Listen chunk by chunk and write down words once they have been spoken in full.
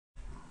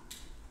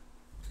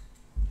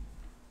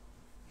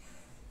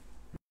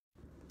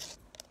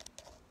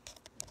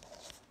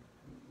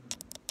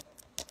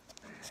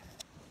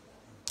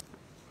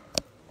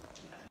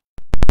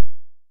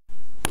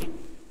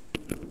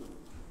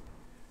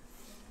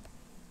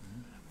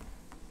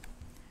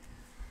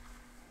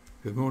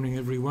Good morning,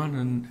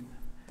 everyone,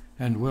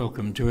 and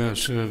welcome to our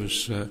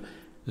service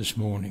this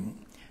morning.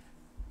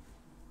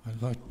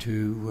 I'd like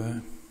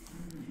to,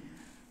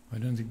 I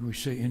don't think we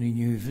see any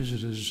new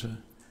visitors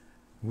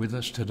with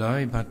us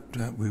today, but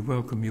we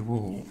welcome you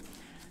all.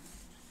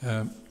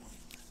 I'd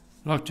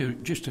like to,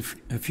 just a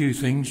few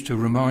things to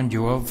remind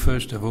you of.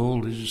 First of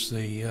all is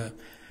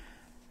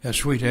our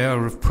sweet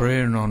hour of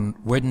prayer on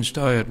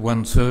Wednesday at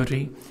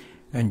 1:30,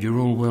 and you're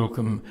all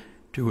welcome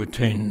to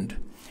attend.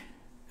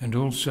 And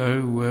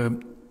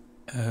also,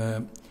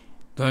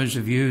 those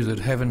of you that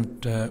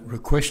haven't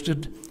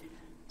requested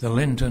the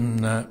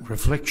Lenten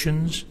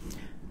reflections,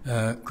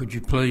 could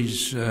you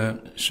please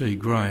see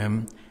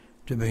Graham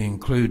to be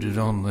included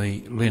on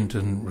the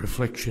Lenten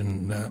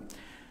reflection?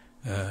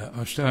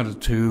 I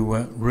started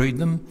to read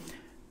them,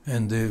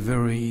 and they're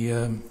very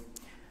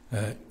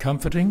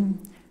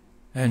comforting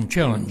and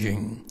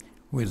challenging,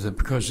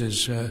 because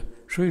there's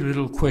 3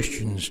 little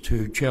questions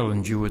to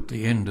challenge you at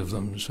the end of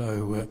them,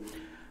 so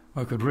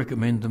I could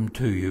recommend them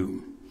to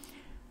you.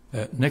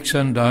 Next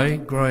Sunday,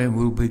 Graham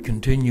will be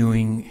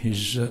continuing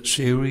his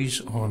series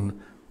on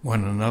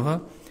one another,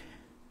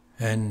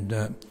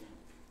 and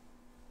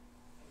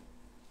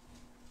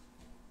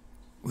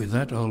with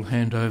that I'll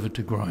hand over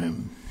to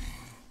Graham.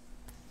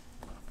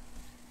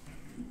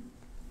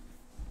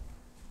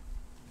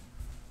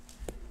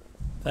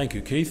 Thank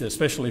you, Keith,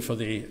 especially for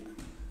the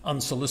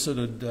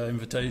unsolicited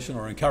invitation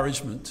or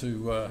encouragement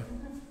to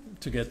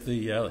get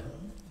the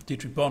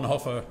Dietrich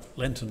Bonhoeffer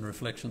Lenten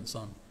reflections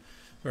on.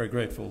 Very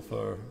grateful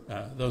for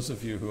those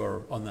of you who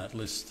are on that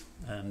list,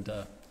 and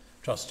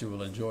trust you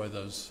will enjoy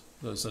those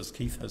as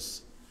Keith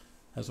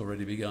has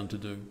already begun to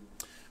do.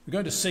 We're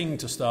going to sing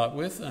to start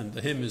with, and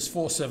the hymn is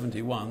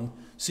 471,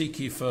 Seek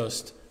Ye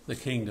First the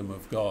Kingdom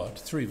of God,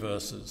 3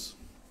 verses.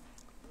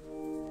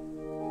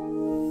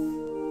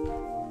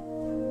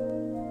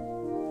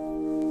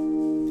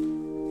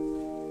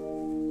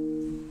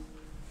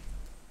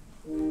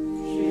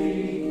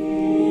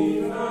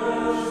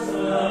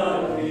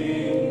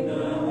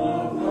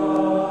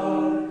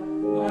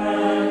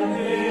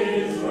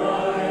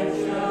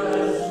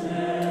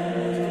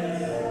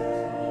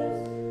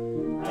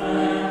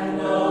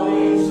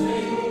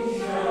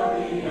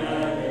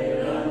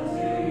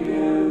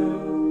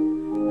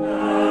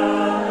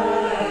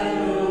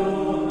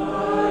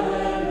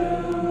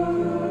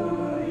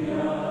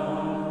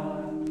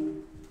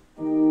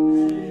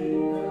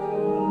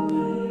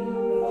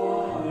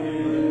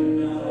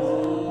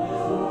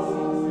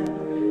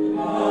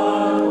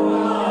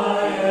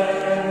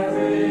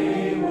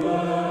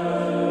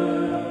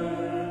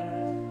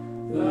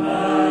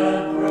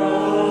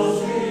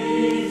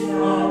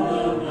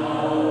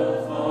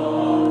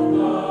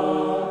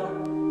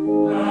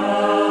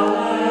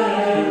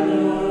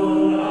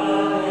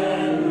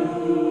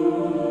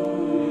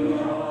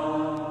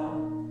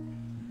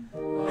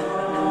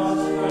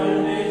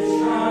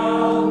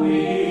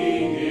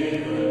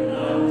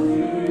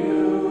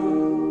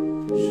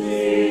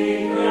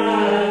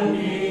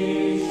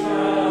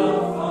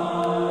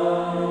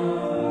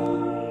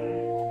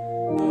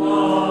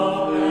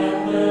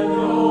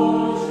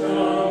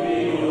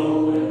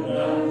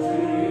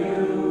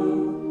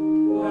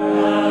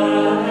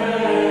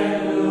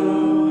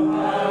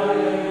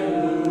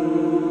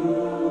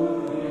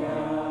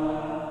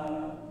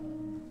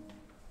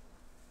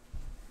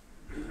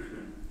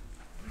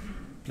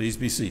 Please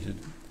be seated.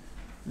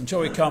 And shall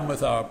we come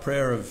with our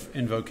prayer of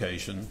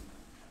invocation?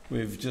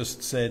 We've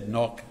just said,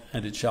 knock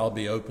and it shall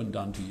be opened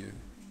unto you.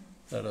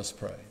 Let us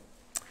pray.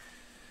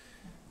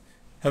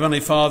 Heavenly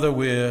Father,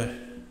 we're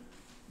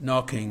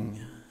knocking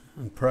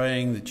and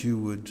praying that you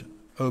would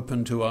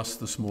open to us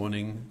this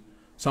morning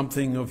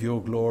something of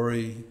your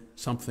glory,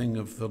 something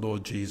of the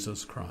Lord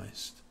Jesus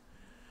Christ.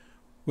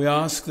 We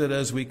ask that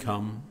as we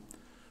come,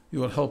 you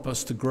will help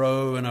us to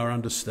grow in our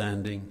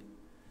understanding,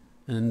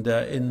 and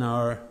in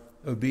our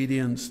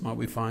obedience might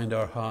we find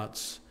our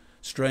hearts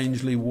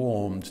strangely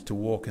warmed to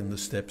walk in the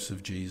steps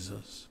of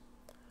Jesus.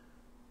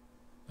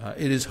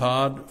 It is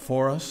hard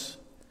for us,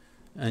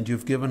 and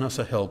you've given us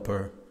a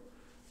helper,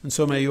 and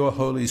so may your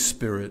Holy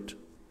Spirit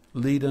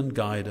lead and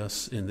guide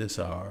us in this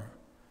hour.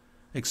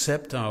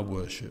 Accept our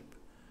worship,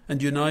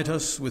 and unite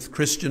us with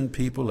Christian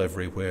people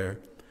everywhere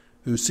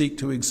who seek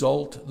to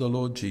exalt the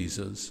Lord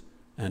Jesus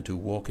and to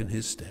walk in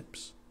his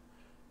steps.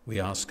 We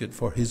ask it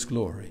for his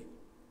glory.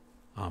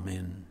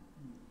 Amen.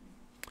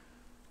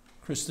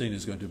 Christine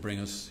is going to bring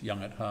us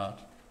Young at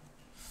Heart.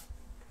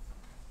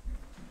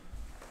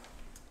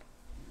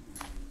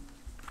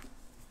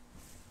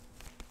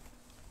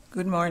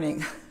 Good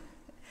morning.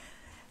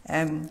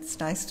 It's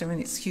nice to have an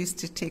excuse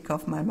to take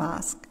off my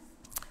mask.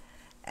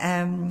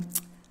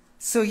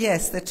 So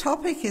yes, the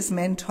topic is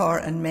mentor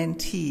and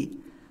mentee.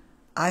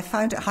 I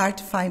found it hard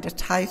to find a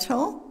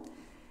title,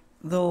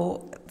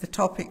 though the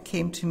topic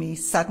came to me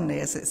suddenly,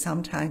 as it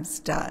sometimes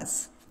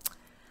does.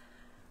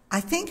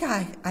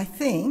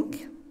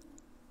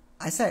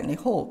 I certainly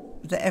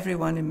hope that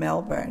everyone in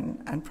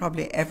Melbourne and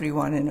probably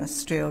everyone in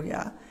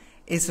Australia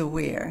is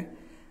aware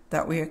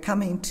that we are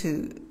coming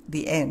to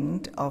the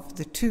end of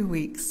the 2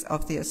 weeks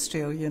of the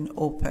Australian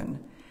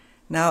Open.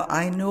 Now,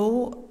 I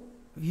know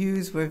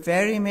views were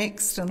very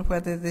mixed on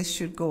whether this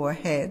should go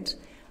ahead,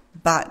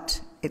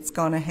 but it's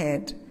gone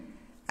ahead,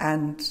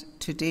 and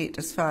to date,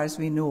 as far as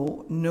we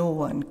know, no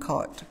one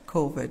caught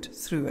COVID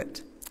through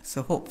it.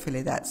 So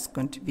hopefully that's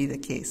going to be the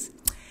case.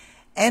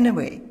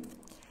 Anyway,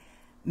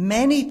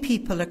 many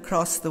people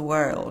across the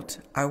world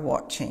are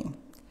watching.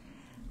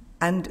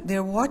 And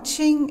they're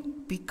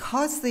watching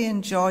because they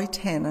enjoy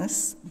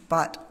tennis,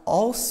 but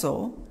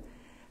also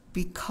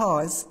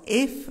because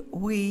if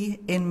we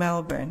in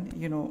Melbourne,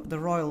 you know, the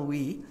royal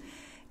we,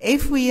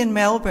 if we in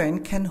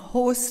Melbourne can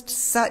host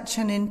such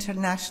an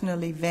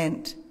international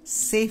event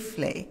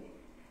safely,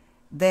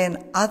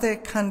 then other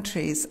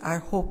countries are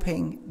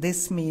hoping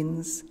this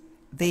means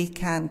they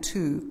can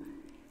too,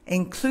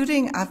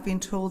 including, I've been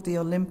told, the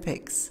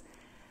Olympics.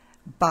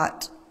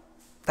 But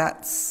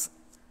that's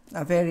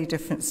a very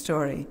different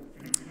story.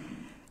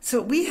 So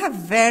we have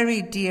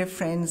very dear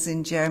friends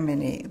in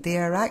Germany. They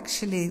are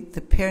actually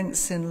the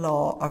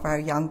parents-in-law of our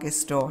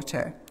youngest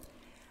daughter.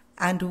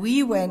 And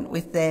we went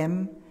with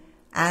them,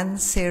 Anne,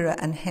 Sarah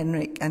and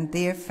Henrik and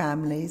their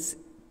families,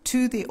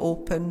 to the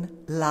Open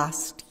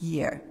last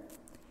year.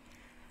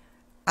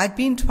 I'd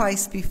been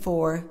twice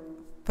before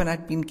when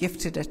I'd been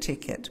gifted a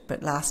ticket,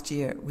 but last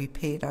year we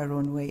paid our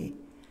own way.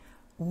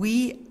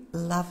 We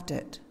loved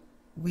it.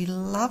 We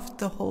loved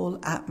the whole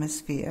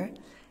atmosphere,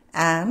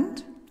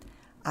 and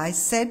I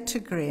said to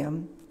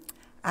Graham,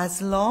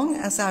 as long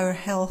as our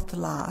health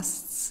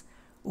lasts,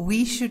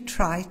 we should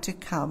try to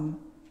come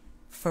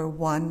for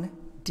 1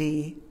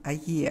 day a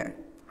year.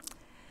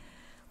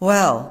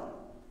 Well,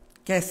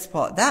 guess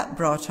what that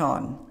brought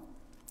on?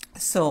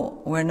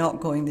 So we're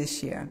not going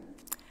this year.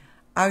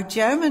 Our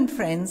German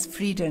friends,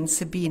 Frieda and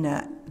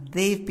Sabina,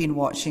 they've been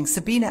watching.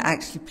 Sabina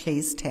actually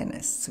plays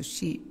tennis, so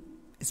she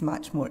is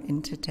much more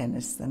into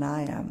tennis than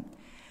I am.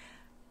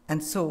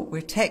 And so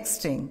we're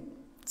texting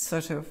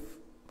sort of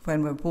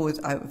when we're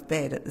both out of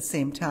bed at the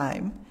same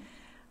time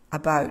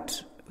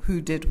about who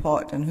did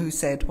what and who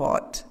said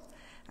what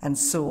and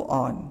so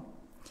on.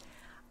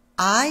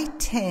 I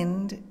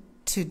tend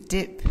to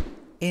dip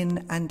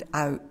in and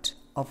out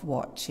of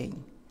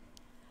watching.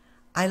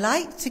 I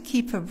like to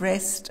keep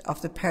abreast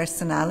of the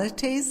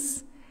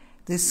personalities,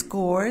 the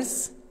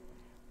scores,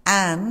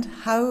 and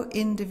how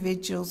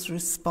individuals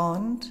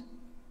respond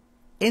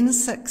in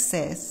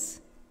success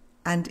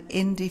and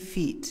in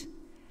defeat.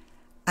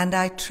 And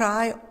I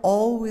try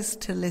always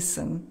to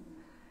listen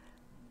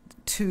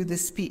to the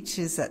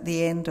speeches at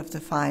the end of the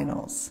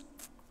finals.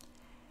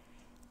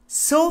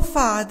 So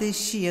far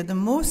this year, the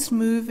most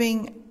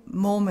moving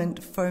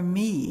moment for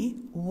me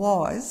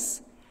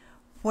was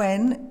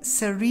when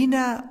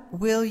Serena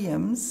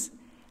Williams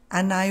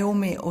and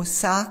Naomi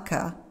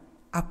Osaka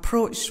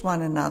approached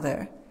one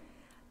another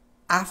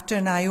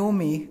after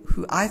Naomi,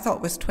 who I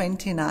thought was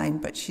 29,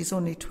 but she's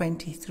only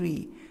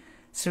 23.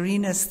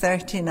 Serena's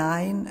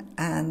 39,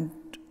 and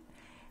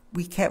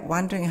we kept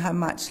wondering how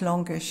much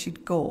longer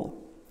she'd go.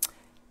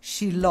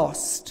 She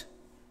lost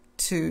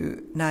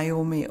to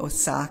Naomi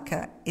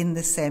Osaka in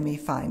the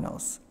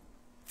semi-finals.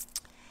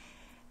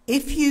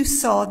 If you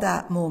saw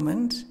that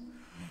moment,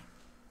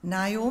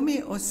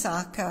 Naomi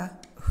Osaka,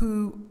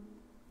 who,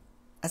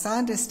 as I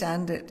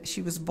understand it,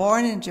 she was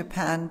born in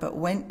Japan but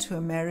went to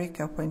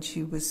America when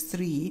she was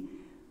 3,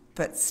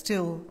 but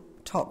still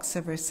talks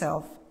of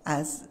herself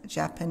as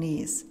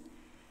Japanese.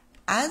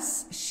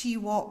 As she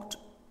walked,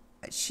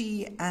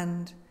 she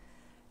and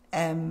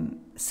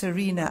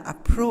Serena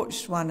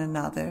approached one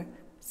another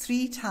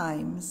 3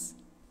 times.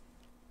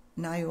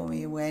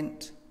 Naomi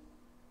went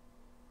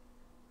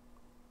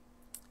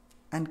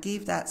and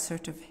gave that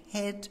sort of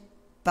head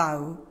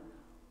bow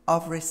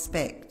of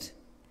respect.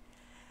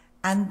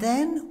 And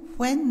then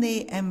when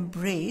they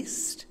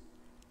embraced,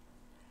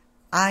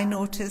 I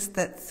noticed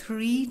that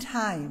 3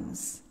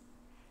 times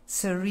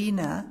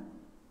Serena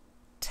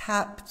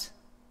tapped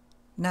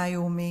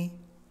Naomi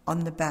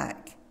on the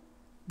back,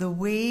 the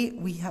way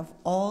we have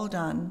all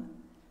done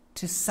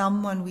to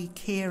someone we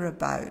care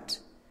about.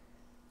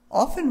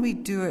 Often we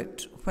do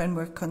it when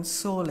we're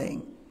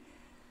consoling,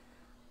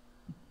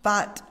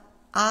 but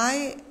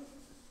I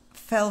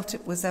felt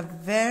it was a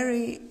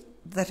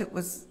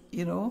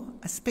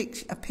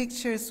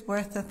picture's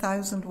worth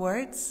 1,000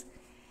 words.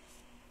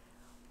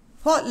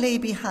 What lay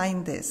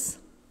behind this?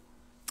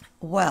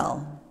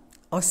 Well,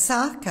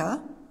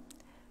 Osaka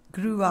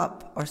grew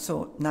up, or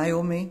so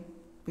Naomi,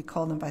 we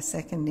call them by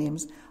second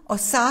names.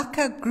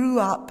 Osaka grew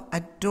up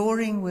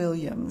adoring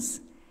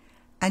Williams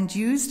and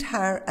used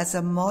her as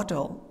a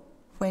model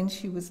when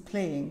she was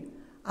playing.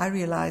 I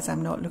realise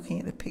I'm not looking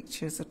at the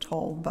pictures at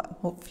all, but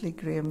hopefully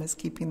Graham is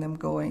keeping them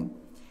going.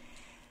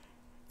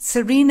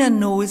 Serena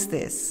knows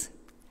this,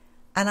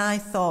 and I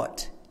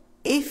thought,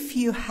 if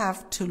you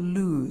have to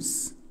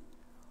lose,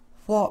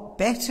 what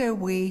better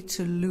way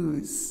to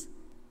lose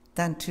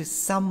than to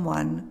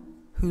someone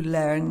who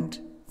learned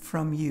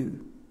from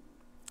you?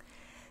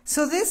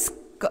 So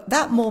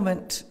that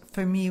moment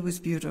for me was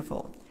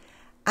beautiful.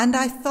 And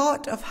I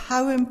thought of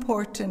how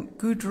important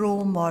good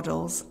role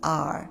models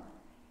are.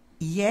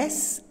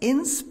 Yes,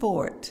 in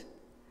sport,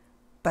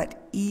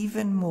 but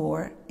even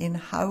more in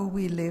how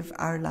we live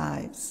our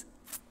lives.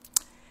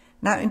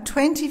 Now, in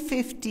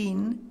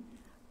 2015,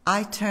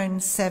 I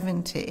turned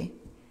 70,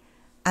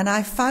 and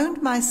I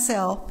found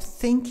myself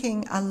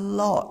thinking a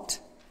lot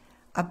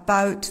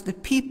about the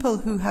people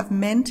who have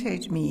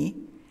mentored me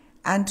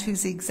and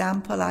whose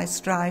example I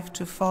strive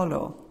to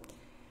follow.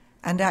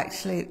 And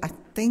actually, I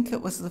think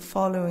it was the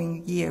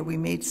following year we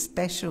made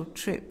special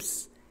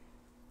trips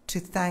to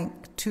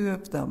thank two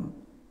of them,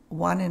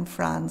 one in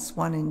France,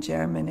 one in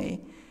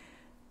Germany.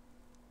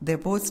 They're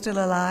both still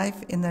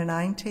alive in their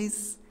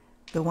 90s.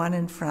 The one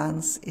in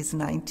France is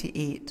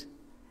 98.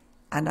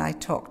 And I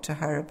talk to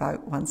her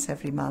about once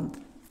every month.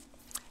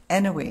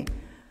 Anyway,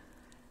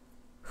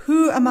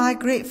 who am I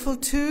grateful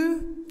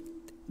to?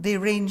 They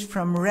range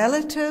from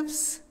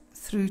relatives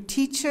through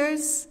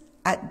teachers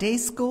at day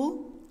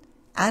school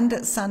and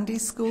at Sunday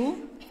school,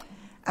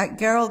 at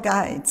Girl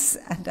Guides.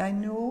 And I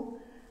know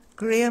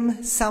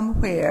Graham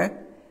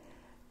somewhere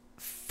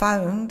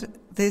found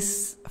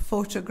this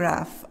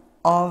photograph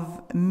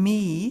of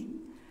me.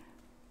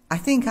 I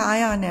think I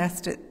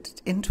unearthed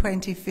it in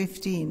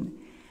 2015.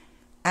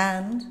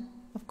 And,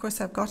 of course,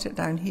 I've got it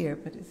down here,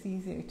 but it's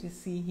easier to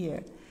see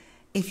here.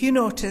 If you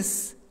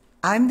notice,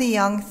 I'm the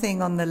young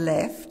thing on the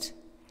left.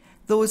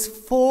 Those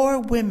 4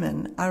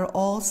 women are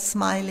all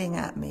smiling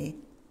at me.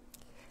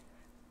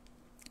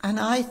 And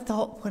I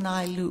thought when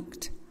I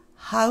looked,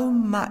 how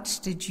much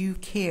did you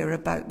care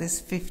about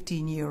this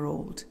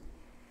 15-year-old?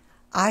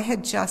 I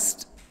had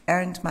just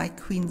earned my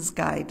Queen's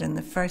Guide and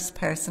the first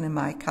person in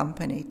my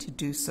company to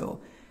do so.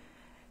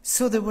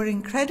 So they were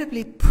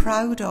incredibly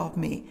proud of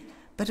me,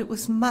 but it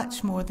was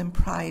much more than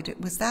pride. It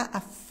was that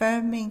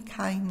affirming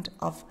kind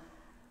of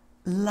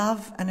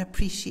love and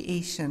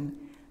appreciation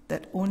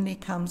that only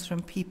comes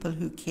from people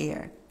who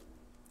care.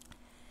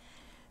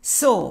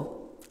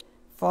 So,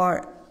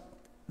 for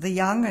the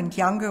young and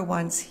younger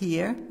ones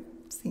here,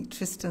 I think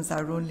Tristan's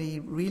our only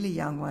really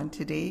young one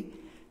today,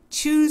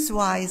 choose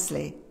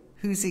wisely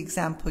whose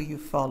example you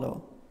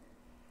follow.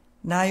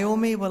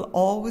 Naomi will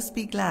always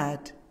be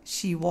glad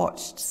she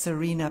watched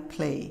Serena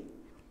play.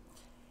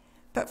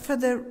 But for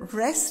the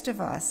rest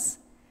of us,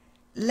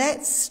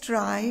 let's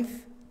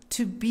strive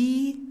to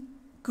be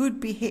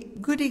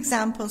good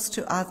examples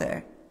to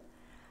others.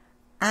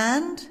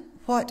 And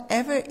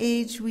whatever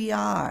age we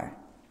are,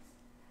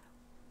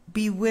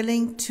 be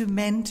willing to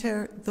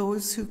mentor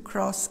those who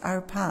cross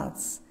our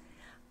paths.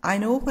 I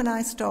know when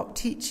I stopped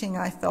teaching,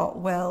 I thought,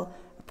 well,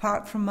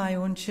 apart from my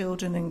own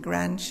children and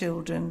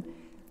grandchildren,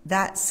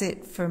 that's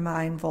it for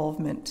my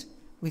involvement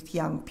with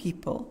young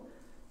people.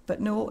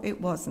 But no,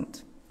 it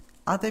wasn't.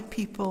 Other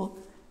people,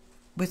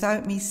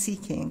 without me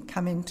seeking,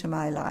 come into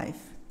my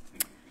life.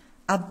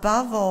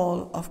 Above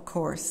all, of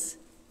course,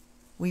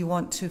 we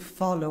want to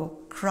follow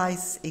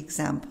Christ's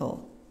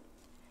example.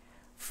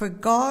 For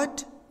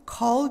God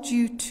called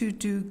you to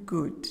do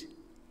good,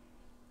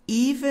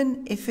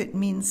 even if it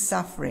means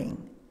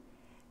suffering,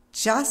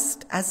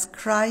 just as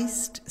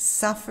Christ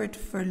suffered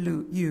for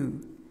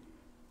you,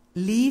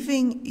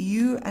 leaving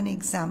you an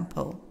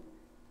example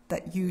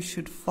that you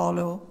should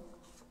follow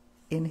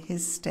in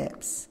his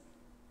steps.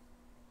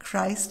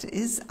 Christ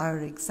is our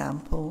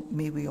example.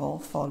 May we all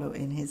follow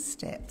in his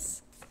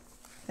steps.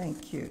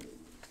 Thank you.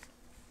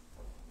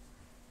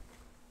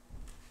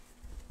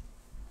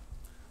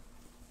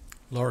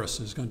 Loris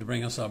is going to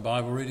bring us our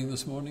Bible reading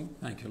this morning.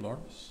 Thank you,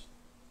 Loris.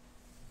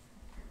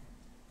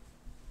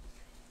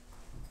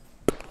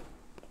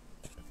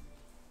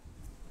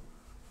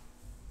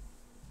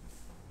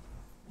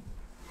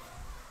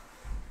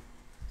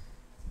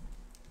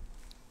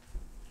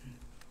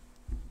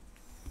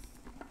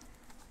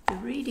 The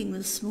reading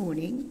this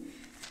morning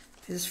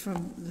is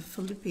from the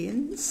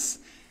Philippians,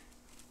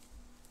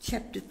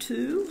 chapter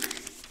 2,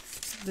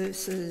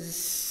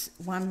 verses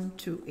 1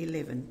 to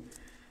 11.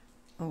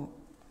 Oh,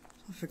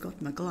 I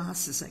forgot my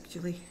glasses,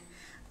 actually.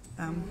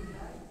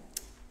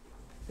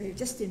 They're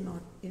just in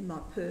my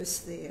purse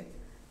there,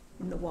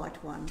 in the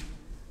white one.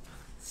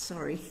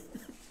 Sorry.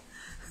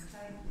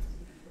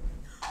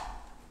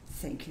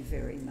 Thank you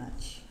very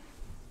much.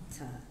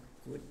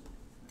 Good.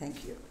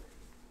 Thank you.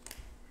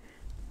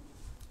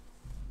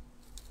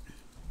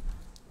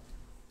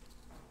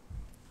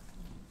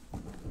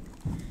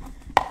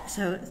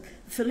 So,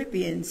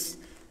 Philippians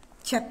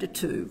chapter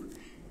 2,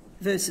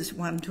 verses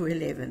 1 to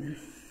 11.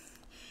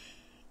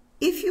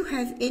 If you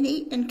have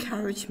any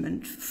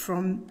encouragement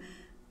from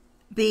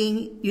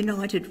being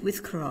united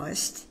with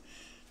Christ,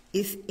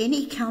 if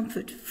any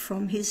comfort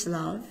from his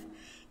love,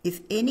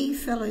 if any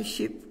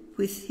fellowship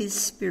with his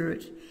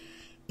Spirit,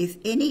 if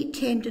any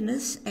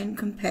tenderness and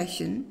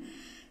compassion,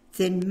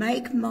 then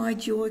make my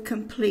joy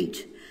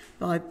complete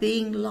by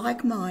being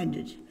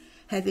like-minded,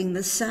 having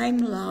the same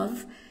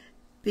love,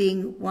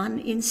 being one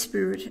in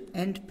spirit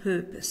and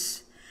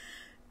purpose.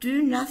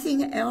 Do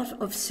nothing out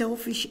of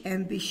selfish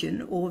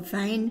ambition or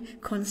vain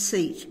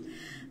conceit,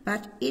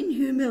 but in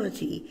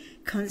humility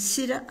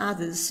consider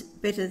others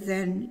better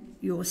than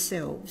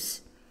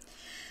yourselves.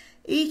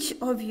 Each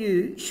of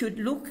you should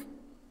look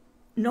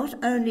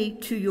not only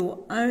to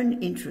your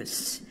own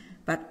interests,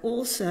 but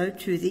also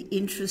to the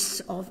interests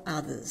of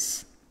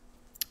others.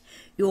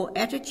 Your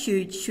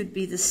attitude should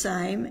be the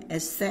same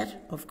as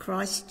that of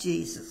Christ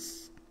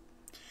Jesus,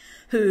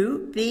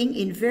 who, being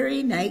in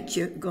very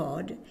nature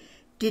God,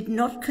 did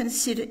not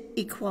consider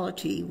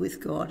equality with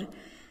God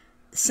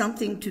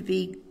something to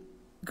be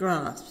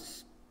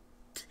grasped,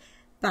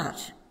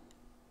 but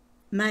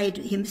made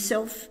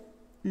himself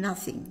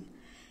nothing,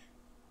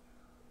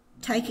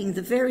 taking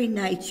the very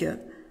nature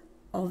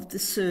of the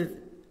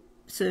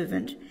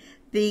servant,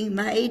 being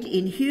made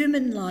in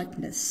human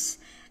likeness,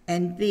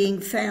 and being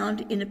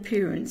found in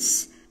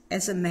appearance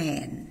as a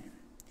man.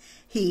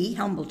 He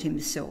humbled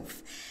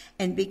himself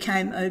and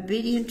became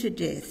obedient to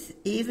death,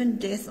 even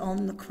death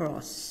on the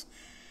cross.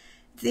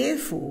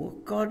 Therefore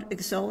God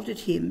exalted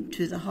him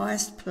to the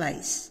highest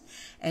place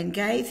and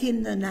gave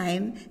him the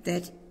name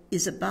that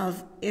is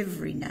above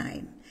every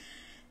name,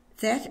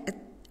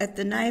 that at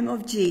the name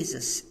of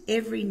Jesus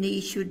every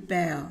knee should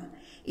bow,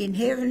 in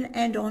heaven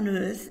and on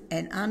earth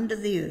and under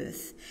the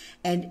earth,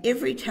 and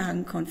every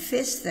tongue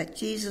confess that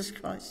Jesus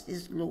Christ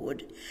is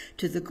Lord,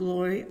 to the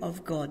glory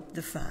of God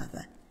the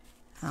Father.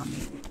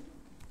 Amen.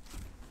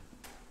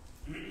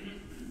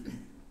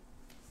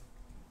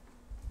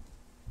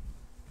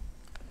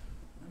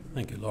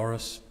 Thank you,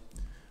 Loris.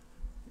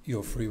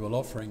 Your free will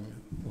offering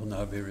will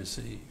now be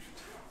received.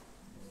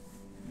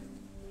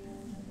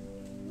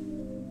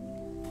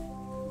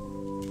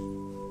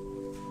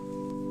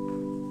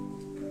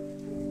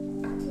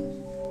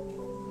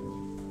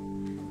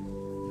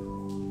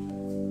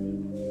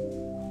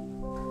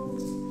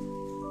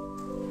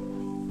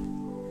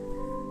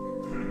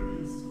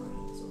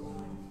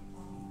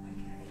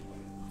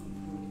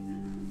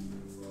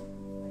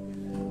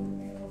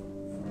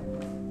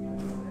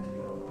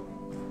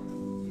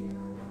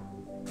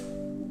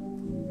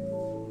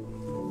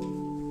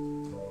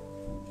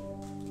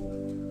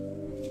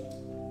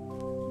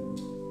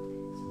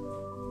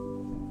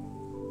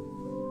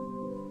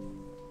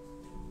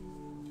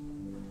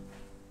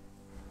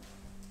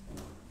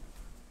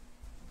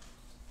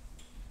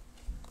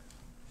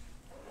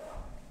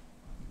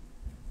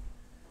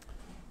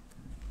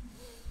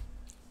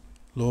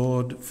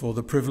 Lord, for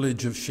the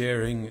privilege of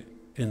sharing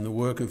in the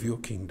work of your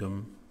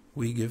kingdom,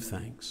 we give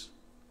thanks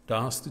and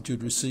ask that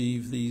you'd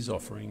receive these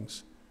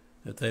offerings,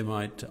 that they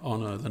might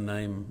honour the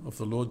name of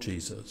the Lord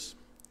Jesus,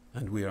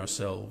 and we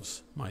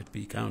ourselves might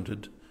be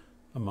counted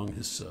among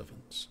his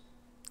servants.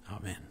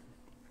 Amen.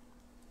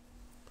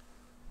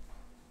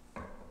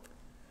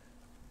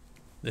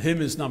 The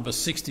hymn is number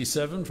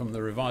 67 from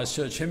the Revised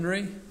Church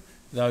Hymnary,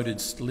 Thou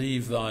Didst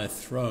Leave Thy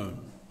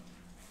Throne.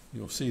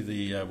 You'll see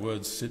the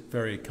words sit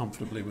very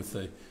comfortably with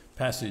the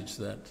passage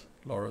that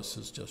Loris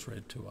has just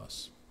read to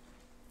us.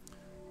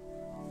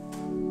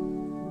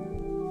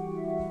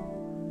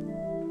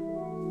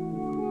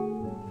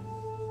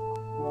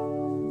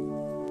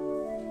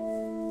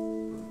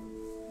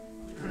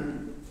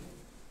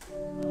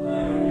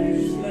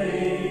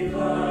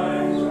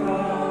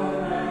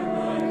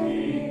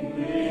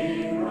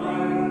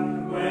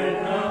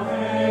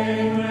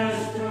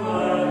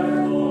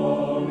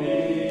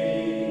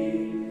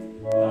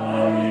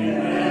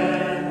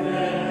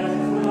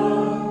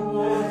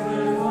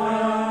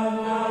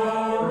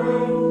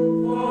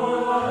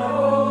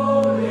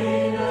 Holy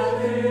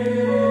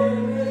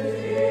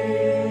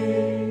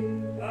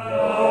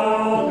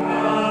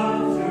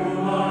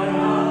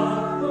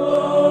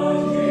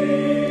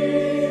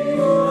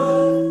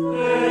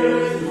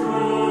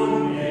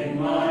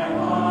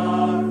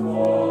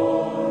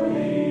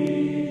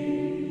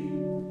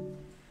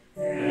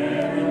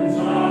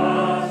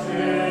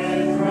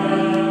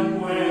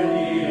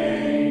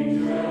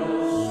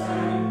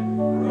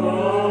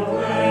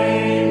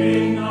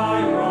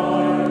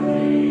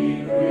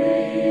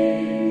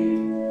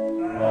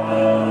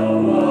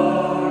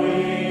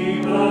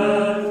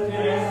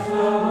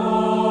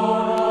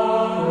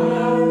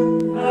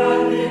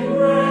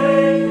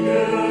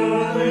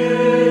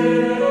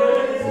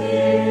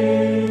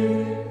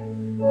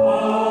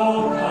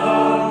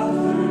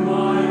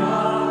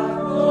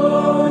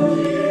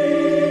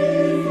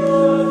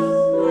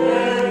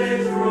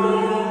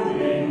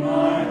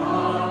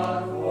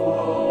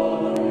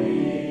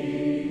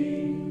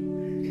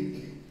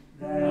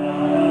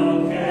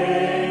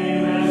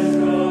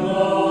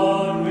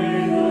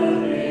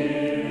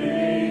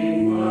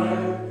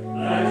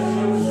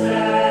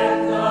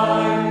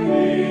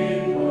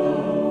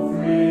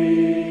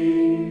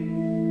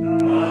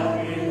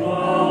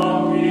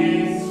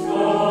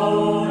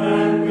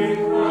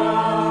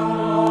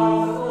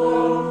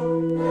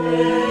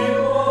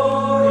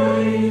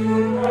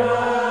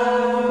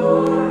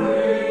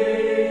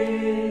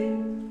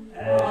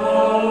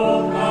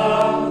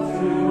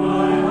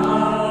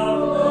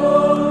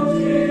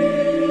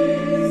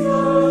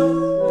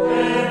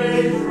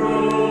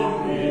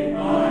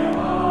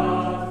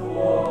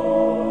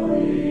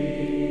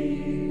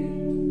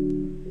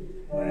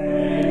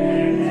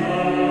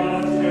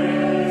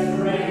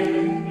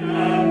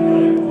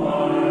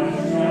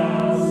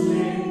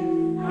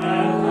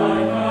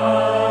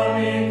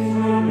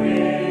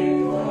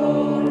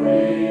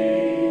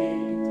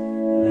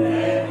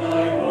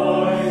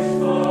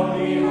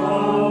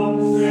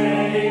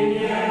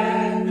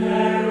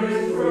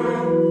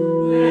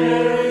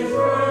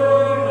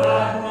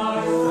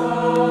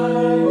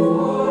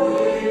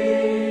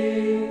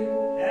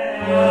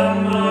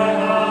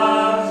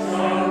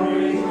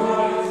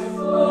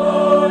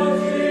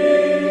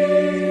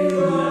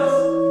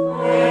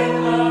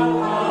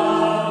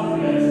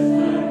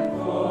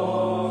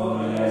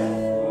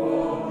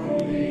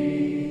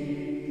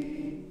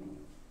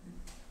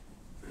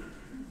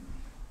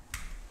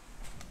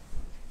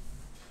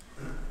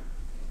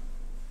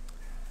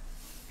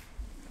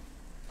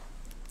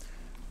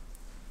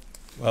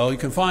Well, you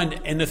can find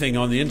anything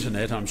on the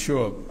internet, I'm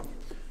sure.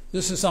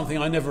 This is something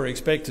I never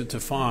expected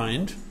to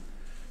find,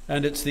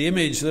 and it's the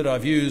image that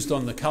I've used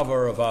on the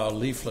cover of our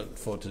leaflet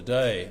for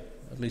today.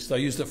 At least I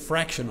used a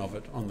fraction of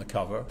it on the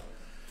cover.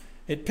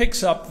 It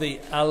picks up the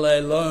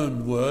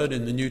allelon word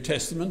in the New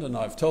Testament, and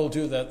I've told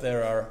you that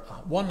there are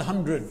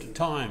 100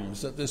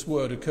 times that this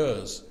word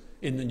occurs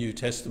in the New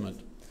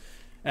Testament.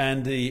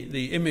 And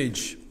the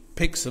image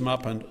picks them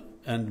up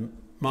and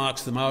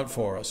marks them out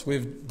for us.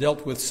 We've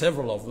dealt with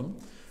several of them.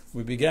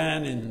 We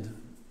began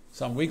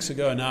some weeks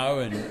ago now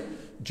in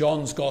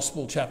John's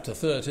Gospel, chapter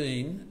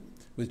 13,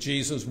 with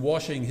Jesus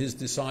washing his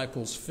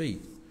disciples'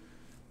 feet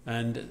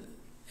and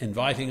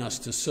inviting us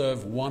to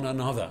serve one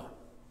another.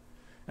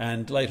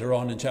 And later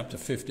on in chapter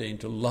 15,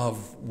 to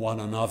love one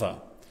another.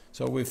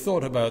 So we've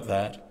thought about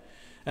that,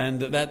 and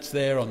that's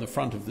there on the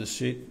front of this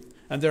sheet.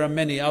 And there are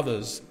many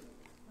others,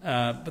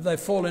 but they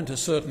fall into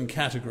certain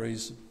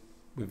categories.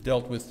 We've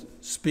dealt with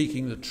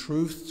speaking the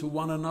truth to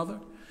one another,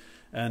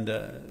 and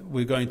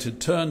we're going to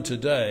turn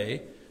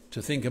today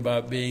to think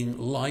about being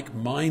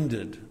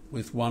like-minded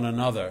with one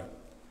another.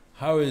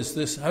 How does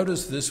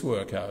this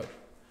work out?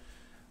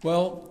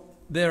 Well,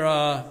 there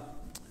are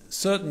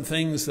certain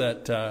things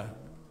that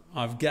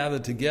I've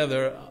gathered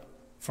together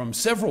from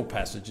several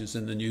passages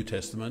in the New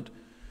Testament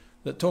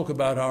that talk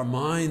about our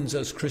minds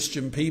as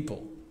Christian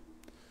people.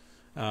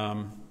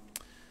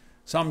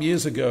 Some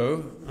years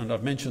ago, and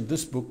I've mentioned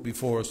this book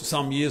before,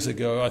 some years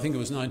ago, I think it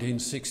was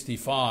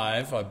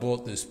 1965, I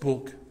bought this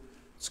book.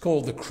 It's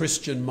called The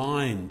Christian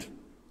Mind.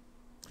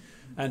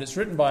 And it's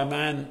written by a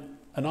man,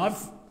 and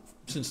I've,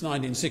 since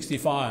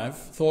 1965,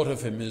 thought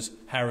of him as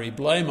Harry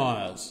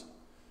Blamires.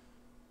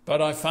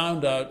 But I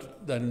found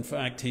out that, in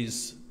fact, he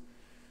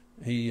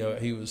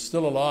was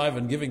still alive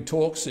and giving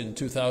talks in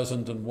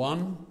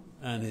 2001,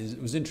 and he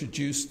was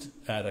introduced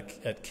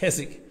at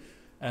Keswick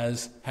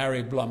as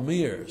Harry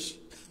Blamires.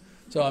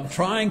 So I'm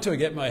trying to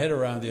get my head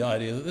around the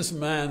idea that this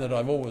man that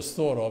I've always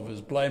thought of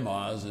as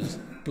Blamires is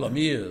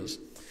Blamires.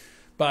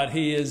 But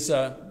he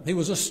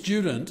was a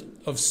student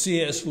of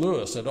C.S.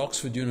 Lewis at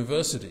Oxford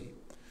University.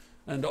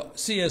 And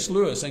C.S.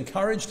 Lewis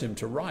encouraged him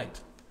to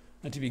write,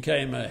 and he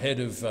became a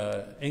head of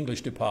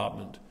English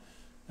department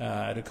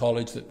at a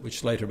college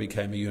which later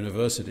became a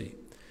university.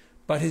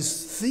 But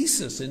his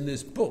thesis in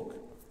this book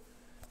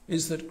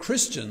is that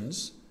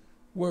Christians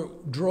were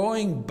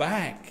drawing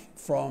back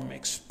from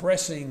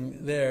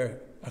expressing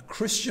a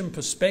Christian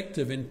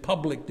perspective in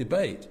public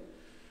debate,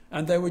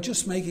 and they were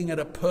just making it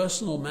a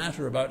personal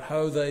matter about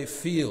how they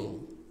feel.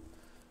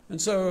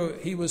 And so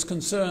he was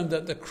concerned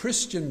that the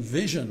Christian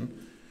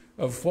vision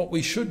of what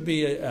we should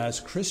be as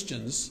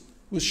Christians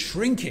was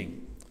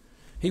shrinking.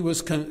 He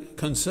was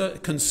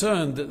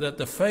concerned that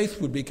the faith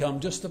would become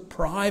just a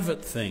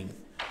private thing,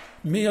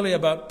 merely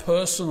about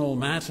personal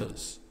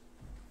matters,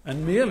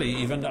 and merely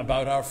even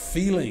about our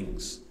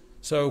feelings.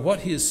 So what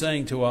he is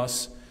saying to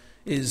us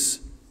is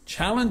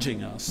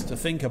challenging us to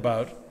think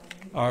about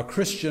our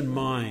Christian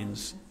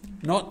minds,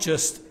 not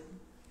just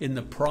in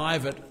the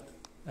private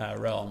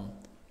realm,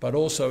 but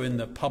also in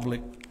the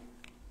public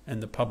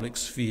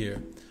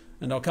sphere.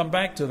 And I'll come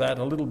back to that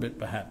a little bit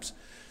perhaps.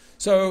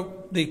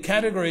 So the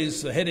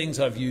categories, the headings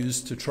I've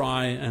used to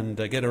try and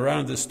get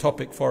around this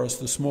topic for us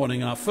this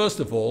morning are, first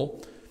of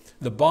all,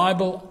 the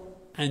Bible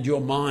and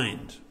your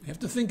mind. We have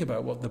to think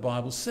about what the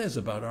Bible says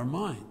about our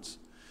minds.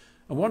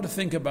 I want to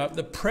think about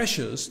the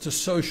pressures to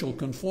social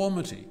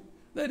conformity,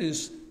 that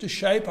is, to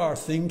shape our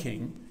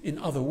thinking in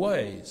other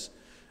ways.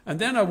 And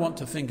then I want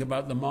to think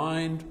about the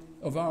mind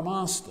of our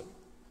Master.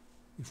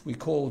 If we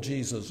call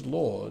Jesus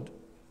Lord,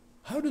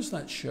 how does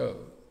that show?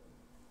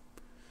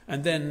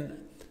 And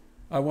then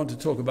I want to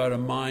talk about a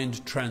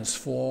mind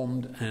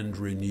transformed and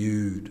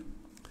renewed.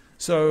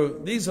 So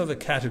these are the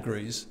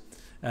categories.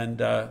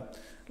 And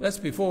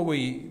before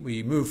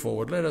we move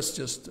forward, let us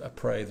just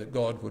pray that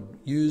God would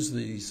use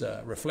these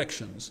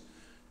reflections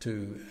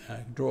to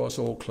draw us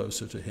all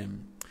closer to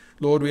him.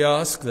 Lord, we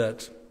ask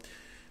that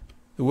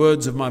the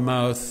words of my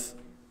mouth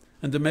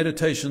and the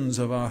meditations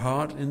of our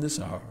heart in this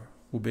hour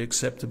will be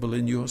acceptable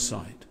in your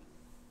sight,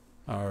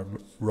 our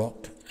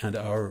rock and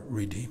our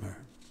Redeemer.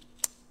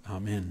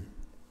 Amen.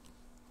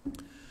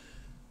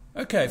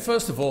 Okay,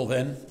 first of all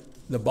then,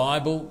 the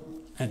Bible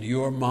and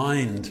your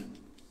mind.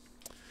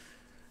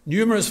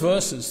 Numerous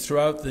verses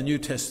throughout the New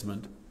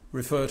Testament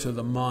refer to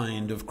the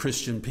mind of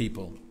Christian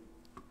people.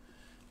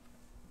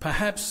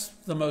 Perhaps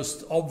the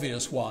most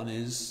obvious one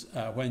is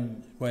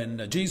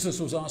when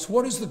Jesus was asked,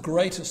 what is the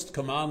greatest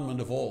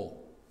commandment of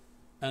all?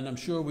 And I'm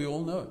sure we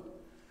all know it.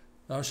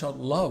 Thou shalt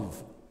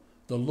love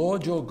the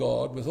Lord your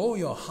God with all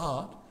your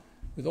heart,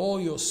 with all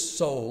your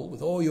soul,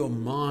 with all your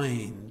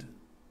mind.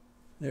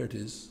 There it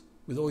is,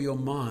 with all your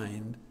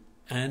mind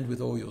and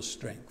with all your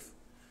strength.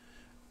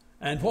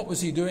 And what was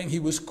he doing? He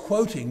was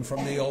quoting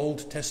from the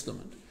Old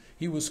Testament.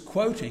 He was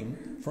quoting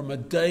from a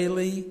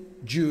daily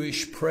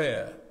Jewish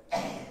prayer.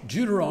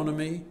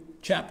 Deuteronomy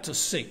chapter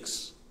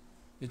 6.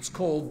 It's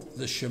called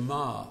the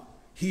Shema.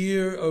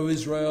 Hear, O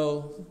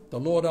Israel, the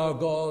Lord our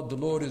God, the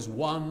Lord is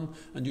one,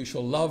 and you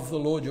shall love the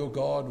Lord your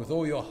God with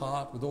all your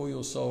heart, with all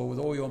your soul, with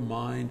all your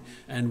mind,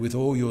 and with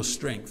all your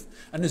strength.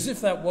 And as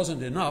if that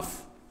wasn't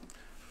enough,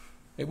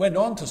 it went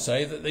on to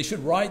say that they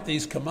should write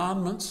these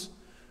commandments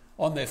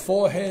on their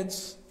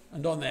foreheads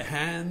and on their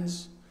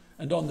hands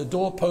and on the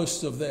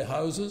doorposts of their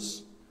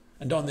houses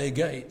and on their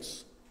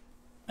gates.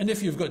 And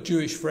if you've got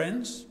Jewish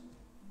friends,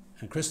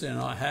 and Christine and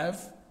I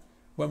have,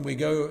 when we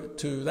go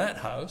to that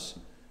house,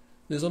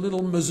 there's a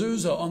little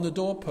mezuzah on the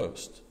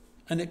doorpost,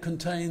 and it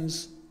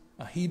contains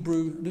a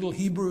little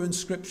Hebrew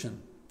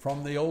inscription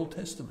from the Old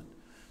Testament.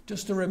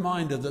 Just a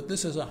reminder that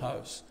this is a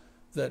house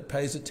that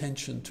pays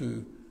attention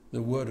to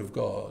the Word of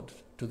God,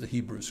 to the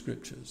Hebrew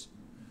Scriptures.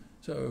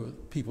 So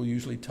people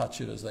usually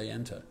touch it as they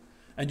enter.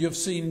 And you've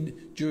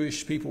seen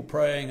Jewish people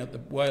praying at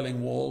the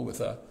Wailing Wall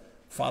with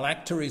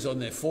phylacteries on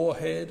their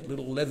forehead,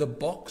 little leather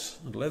box,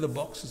 and leather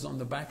boxes on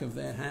the back of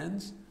their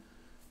hands.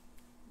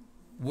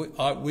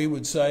 We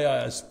would say,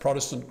 as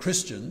Protestant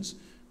Christians,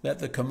 that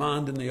the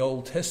command in the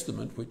Old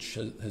Testament, which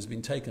has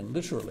been taken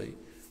literally,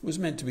 was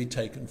meant to be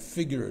taken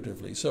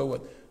figuratively. So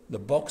what the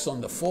box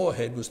on the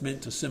forehead was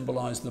meant to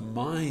symbolize the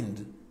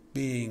mind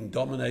being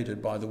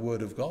dominated by the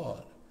Word of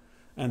God.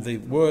 And the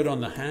word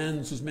on the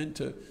hands was meant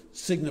to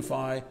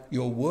signify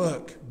your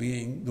work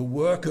being the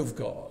work of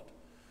God.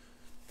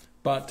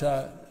 But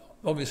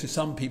obviously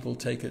some people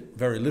take it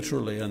very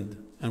literally,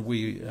 and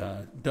we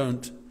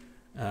don't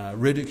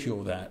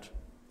ridicule that,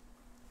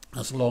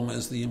 as long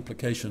as the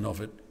implication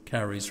of it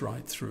carries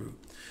right through.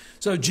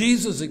 So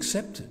Jesus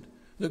accepted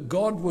that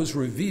God was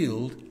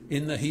revealed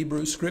in the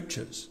Hebrew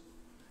Scriptures.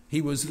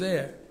 He was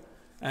there,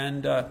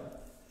 and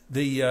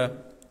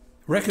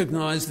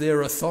recognized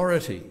their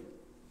authority.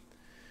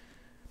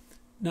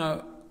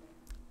 Now,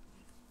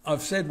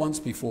 I've said once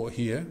before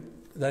here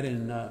that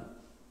in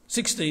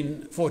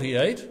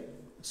 1648,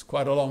 it's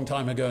quite a long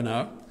time ago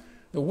now,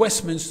 the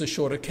Westminster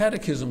Shorter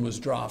Catechism was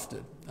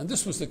drafted. And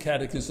this was the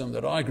catechism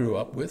that I grew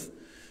up with.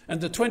 And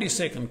the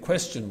 22nd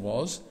question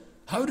was,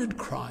 how did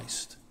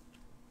Christ,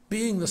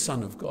 being the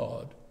Son of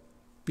God,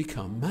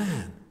 become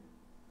man?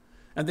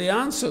 And the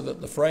answer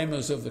that the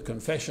framers of the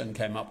confession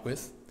came up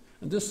with,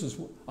 and this is,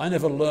 I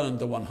never learned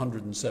the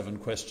 107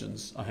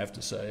 questions, I have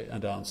to say,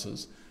 and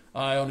answers.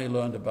 I only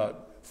learned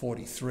about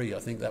 43. I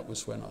think that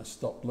was when I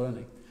stopped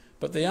learning.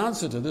 But the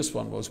answer to this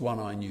one was one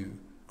I knew.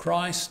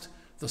 Christ,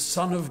 the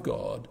Son of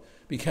God,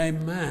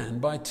 became man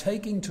by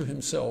taking to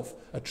himself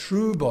a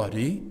true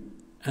body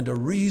and a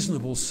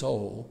reasonable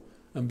soul,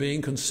 and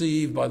being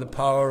conceived by the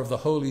power of the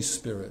Holy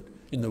Spirit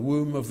in the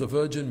womb of the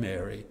Virgin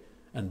Mary,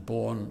 and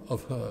born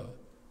of her,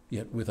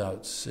 yet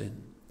without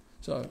sin.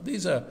 So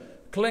these are a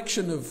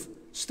collection of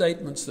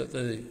statements that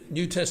the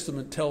New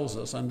Testament tells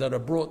us, and that are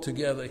brought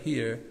together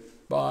here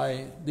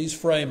by these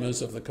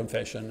framers of the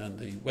Confession and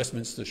the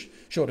Westminster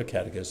Shorter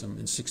Catechism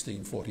in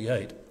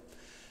 1648.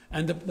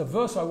 And the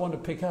verse I want to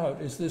pick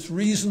out is this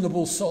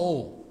reasonable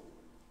soul.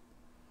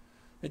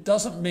 It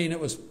doesn't mean it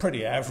was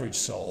pretty average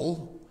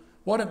soul.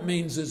 What it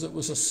means is it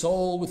was a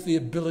soul with the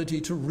ability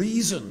to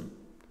reason.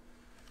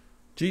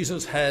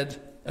 Jesus had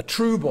a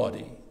true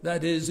body.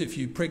 That is, if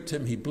you pricked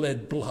him, he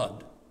bled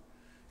blood.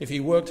 If he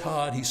worked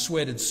hard, he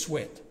sweated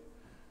sweat.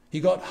 He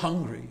got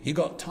hungry. He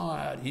got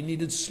tired. He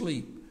needed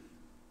sleep.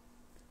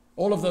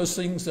 All of those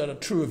things that are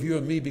true of you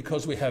and me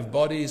because we have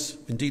bodies,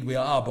 indeed we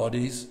are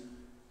bodies,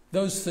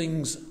 those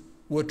things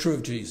were true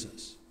of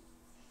Jesus.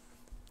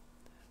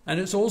 And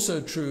it's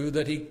also true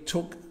that he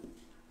took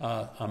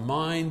a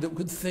mind that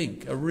could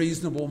think, a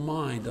reasonable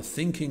mind, a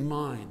thinking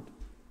mind,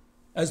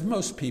 as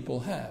most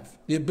people have,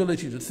 the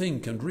ability to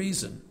think and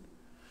reason.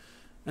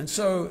 And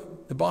so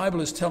the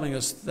Bible is telling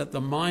us that the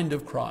mind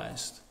of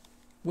Christ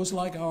was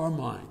like our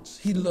minds.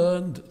 He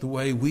learned the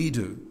way we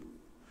do.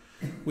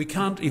 We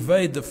can't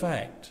evade the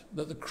fact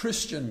that the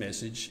Christian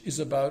message is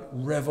about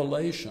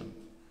revelation.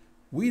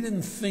 We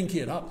didn't think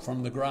it up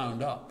from the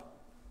ground up.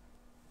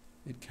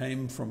 It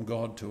came from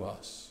God to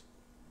us.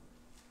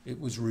 It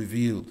was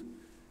revealed.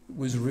 It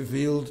was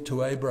revealed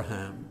to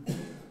Abraham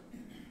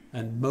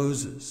and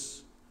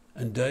Moses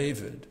and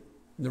David.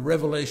 And the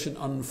revelation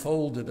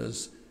unfolded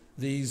as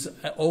these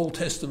Old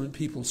Testament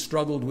people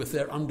struggled with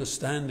their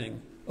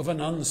understanding of an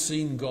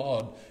unseen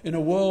God in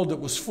a world that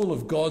was full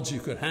of gods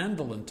you could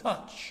handle and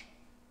touch.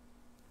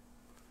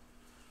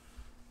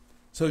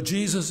 So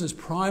Jesus is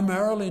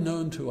primarily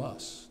known to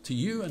us, to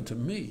you and to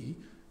me,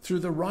 through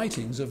the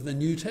writings of the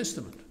New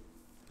Testament.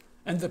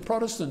 And the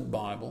Protestant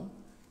Bible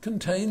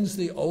contains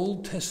the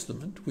Old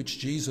Testament, which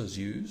Jesus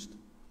used.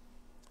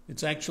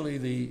 It's actually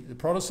the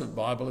Protestant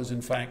Bible is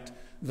in fact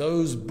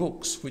those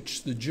books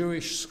which the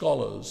Jewish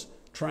scholars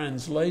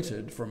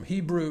translated from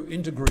Hebrew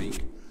into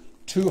Greek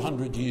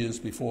 200 years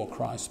before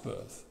Christ's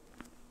birth.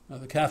 Now,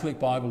 the Catholic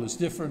Bible is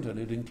different, and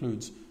it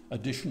includes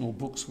additional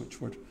books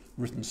which were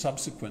written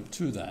subsequent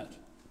to that.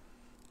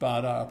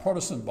 But our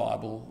Protestant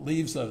Bible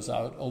leaves those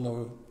out,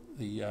 although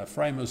the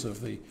framers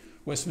of the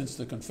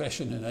Westminster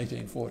Confession in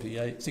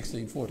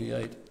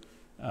 1648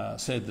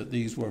 said that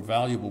these were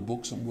valuable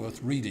books and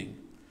worth reading.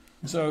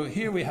 So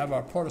here we have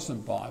our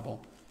Protestant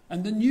Bible,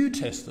 And the New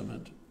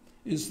Testament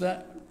is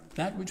that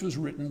which was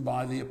written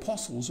by the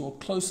apostles or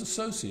close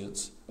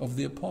associates of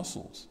the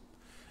apostles,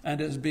 and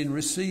has been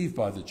received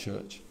by the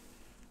church.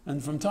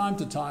 And from time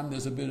to time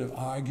there's a bit of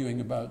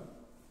arguing about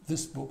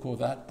this book or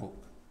that book.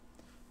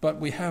 But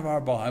we have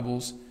our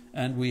Bibles,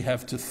 and we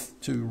have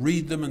to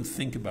read them and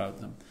think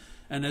about them.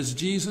 And as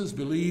Jesus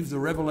believed the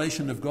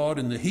revelation of God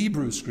in the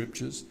Hebrew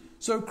Scriptures,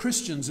 so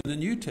Christians in the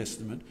New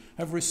Testament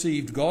have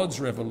received God's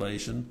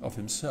revelation of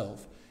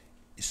himself,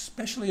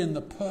 especially in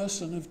the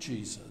person of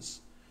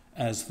Jesus,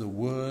 as the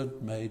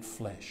Word made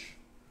flesh.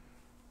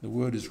 The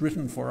Word is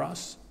written for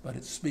us, but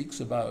it speaks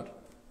about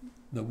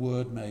the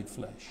Word made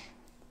flesh,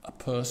 a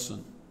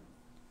person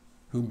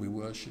whom we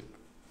worship.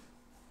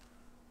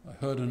 I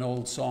heard an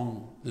old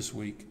song this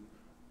week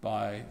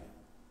it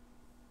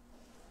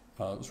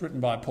was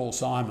written by Paul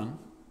Simon.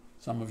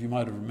 Some of you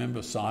might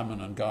remember Simon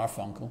and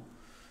Garfunkel.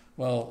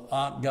 Well,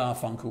 Art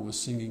Garfunkel was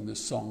singing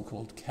this song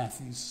called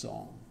Kathy's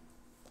Song.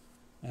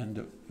 And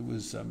it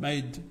was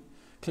made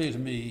clear to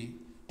me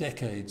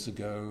decades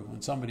ago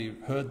when somebody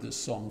heard this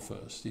song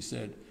first. He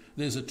said,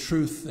 there's a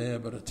truth there,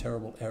 but a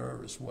terrible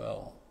error as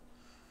well.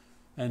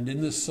 And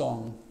in this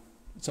song,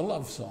 it's a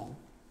love song.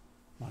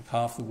 Like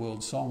half the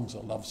world's songs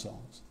are love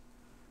songs.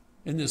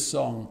 In this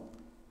song,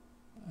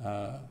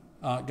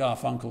 Art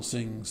Garfunkel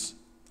sings,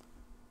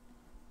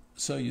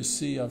 "So you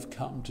see I've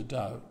come to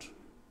doubt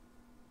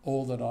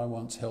all that I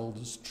once held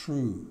as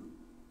true.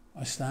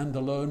 I stand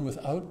alone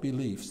without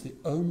beliefs. The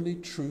only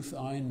truth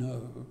I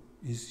know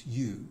is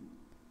you."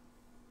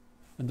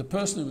 And the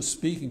person who was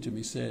speaking to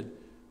me said,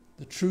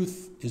 the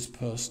truth is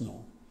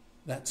personal.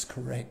 That's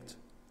correct.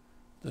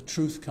 The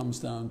truth comes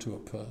down to a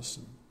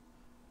person.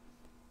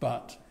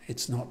 But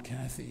it's not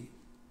Kathy.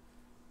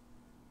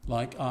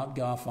 Like Art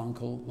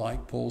Garfunkel,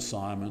 like Paul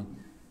Simon,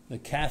 the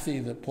Kathy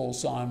that Paul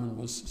Simon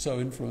was so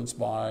influenced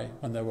by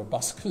when they were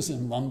buskers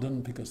in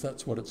London, because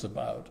that's what it's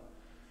about.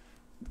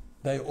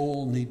 They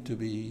all need to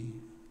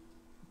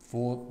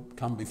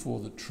come before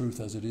the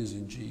truth as it is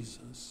in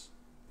Jesus.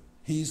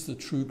 He's the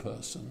true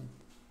person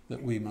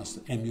that we must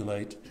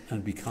emulate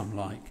and become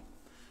like.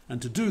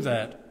 And to do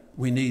that,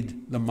 we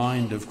need the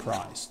mind of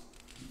Christ.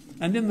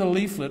 And in the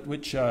leaflet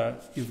which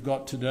you've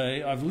got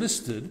today, I've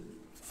listed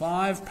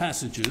 5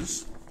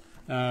 passages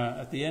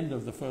at the end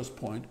of the first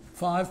point,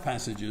 5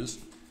 passages.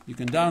 You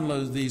can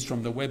download these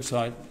from the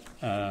website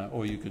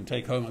or you can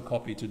take home a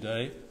copy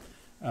today.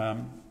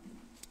 5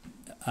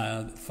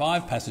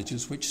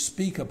 passages which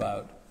speak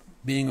about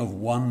being of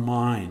one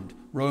mind.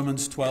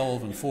 Romans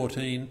 12 and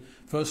 14,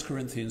 1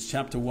 Corinthians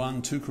chapter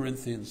 1, 2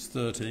 Corinthians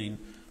 13,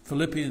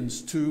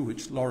 Philippians 2,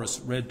 which Loris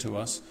read to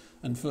us,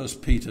 and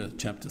 1 Peter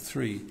chapter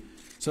 3.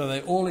 So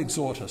they all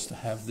exhort us to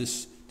have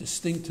this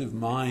distinctive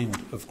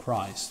mind of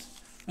Christ.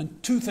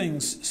 And 2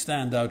 things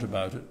stand out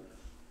about it.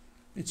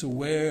 It's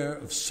aware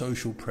of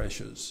social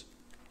pressures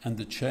and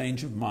the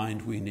change of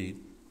mind we need.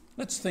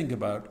 Let's think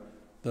about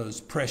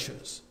those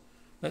pressures.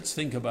 Let's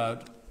think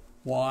about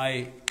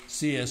why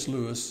C.S.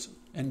 Lewis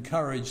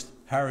encouraged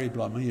Harry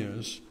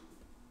Blamires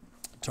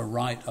to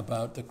write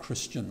about the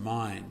Christian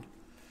mind.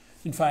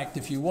 In fact,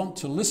 if you want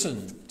to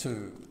listen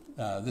to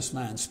this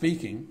man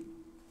speaking,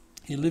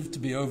 he lived to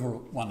be over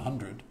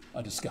 100,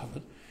 I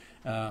discovered.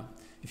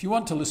 If you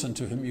want to listen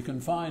to him, you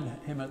can find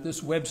him at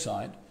this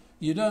website.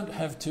 You don't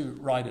have to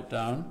write it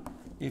down.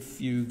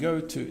 If you go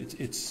to,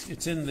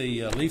 it's in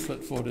the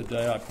leaflet for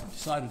today. I've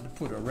decided to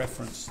put a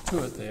reference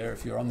to it there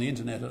if you're on the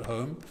internet at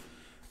home.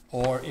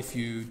 Or if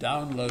you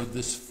download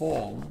this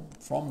form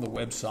from the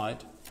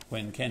website,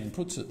 when Ken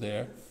puts it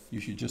there, you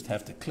should just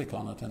have to click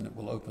on it and it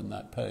will open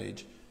that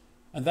page.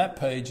 And that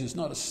page is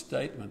not a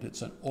statement,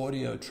 it's an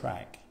audio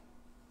track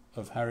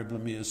of Harry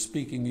Blamires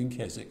speaking in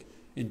Keswick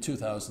in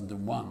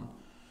 2001.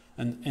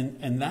 And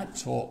in that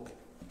talk,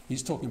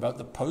 he's talking about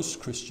the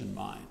post-Christian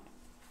mind.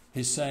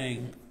 He's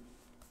saying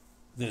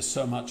there's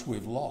so much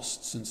we've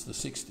lost since the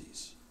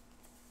 60s.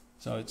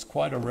 So it's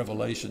quite a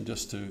revelation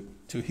just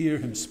to hear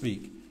him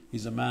speak.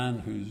 He's a man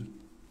who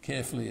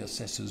carefully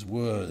assesses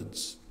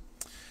words.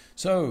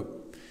 So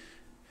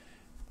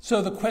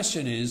the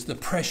question is the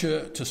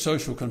pressure to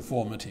social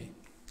conformity.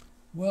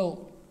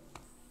 Well,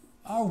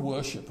 our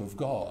worship of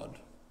God,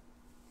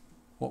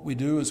 what we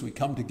do as we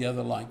come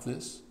together like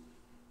this,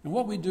 and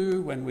what we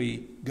do when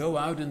we go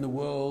out in the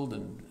world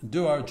and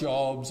do our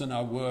jobs and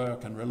our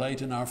work and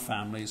relate in our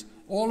families,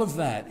 all of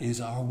that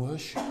is our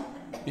worship.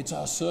 It's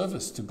our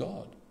service to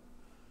God.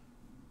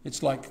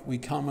 It's like we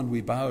come and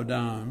we bow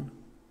down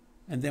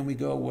and then we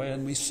go away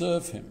and we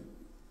serve him.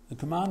 The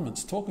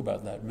commandments talk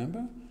about that,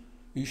 remember?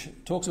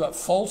 It talks about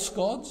false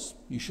gods.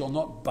 You shall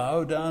not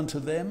bow down to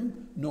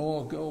them,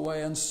 nor go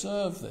away and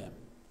serve them.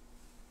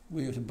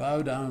 We are to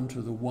bow down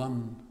to the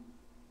one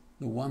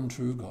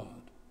true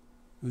God,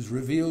 who's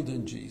revealed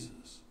in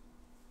Jesus.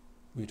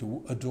 We're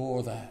to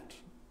adore that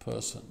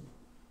person.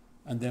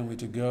 And then we're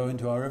to go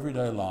into our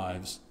everyday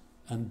lives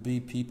and be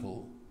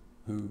people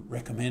who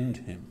recommend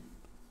him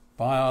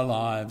by our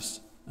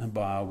lives and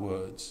by our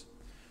words.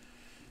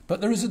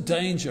 But there is a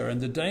danger,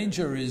 and the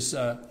danger is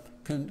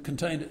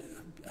contained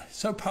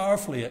so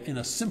powerfully in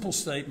a simple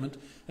statement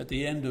at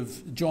the end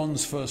of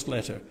John's first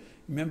letter.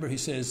 Remember, he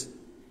says,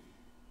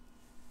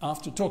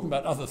 after talking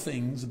about other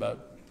things,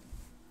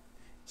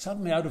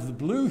 suddenly out of the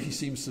blue, he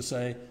seems to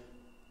say,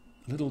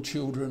 little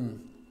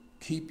children,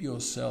 keep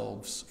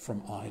yourselves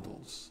from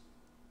idols.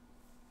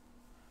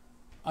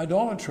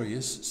 Idolatry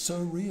is so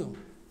real.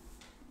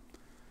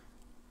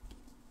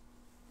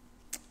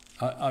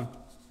 I've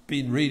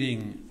been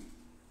reading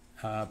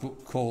a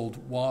book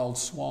called Wild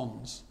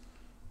Swans,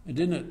 and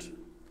in it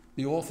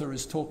the author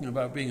is talking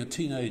about being a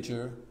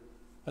teenager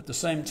at the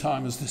same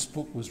time as this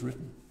book was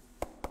written.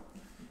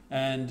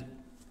 And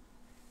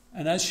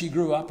as she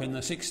grew up in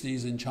the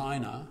 60s in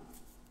China,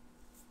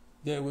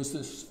 there was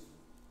this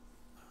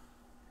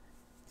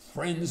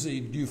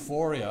frenzied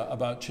euphoria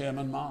about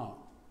Chairman Mao.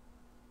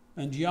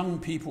 And young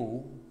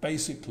people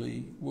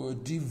basically were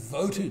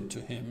devoted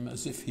to him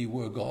as if he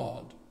were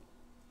God.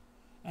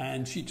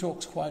 And she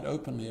talks quite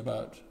openly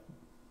about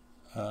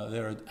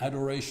their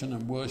adoration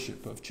and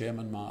worship of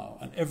Chairman Mao,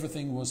 and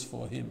everything was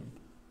for him.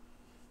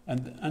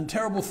 And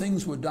terrible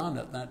things were done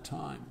at that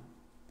time,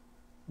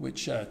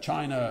 which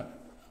China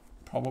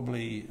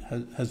probably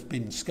has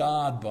been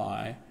scarred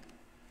by.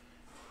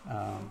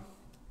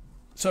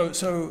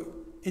 So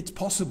it's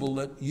possible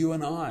that you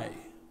and I,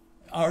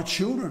 our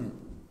children,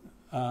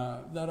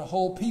 that a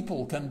whole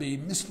people can be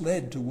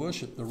misled to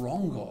worship the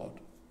wrong God.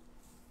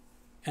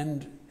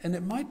 And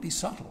it might be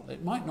subtle.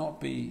 It might not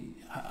be,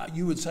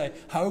 you would say,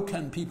 how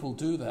can people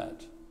do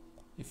that?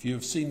 If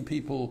you've seen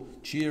people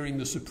cheering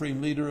the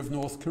supreme leader of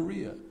North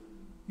Korea,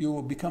 you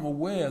will become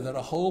aware that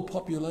a whole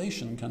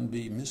population can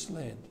be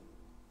misled.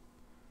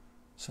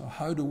 So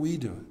how do we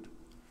do it?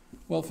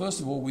 Well, first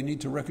of all, we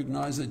need to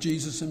recognize that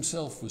Jesus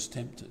himself was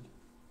tempted.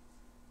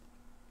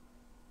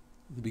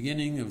 The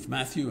beginning of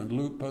Matthew and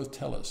Luke both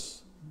tell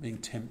us being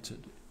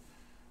tempted.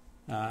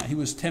 He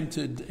was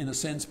tempted, in a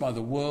sense, by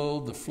the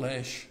world, the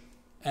flesh,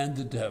 and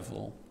the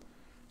devil.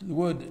 The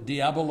word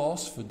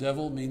diabolos for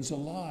devil means a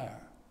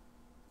liar.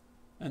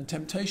 And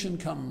temptation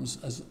comes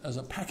as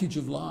a package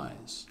of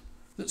lies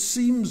that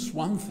seems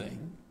one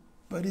thing,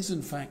 but is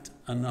in fact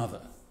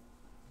another.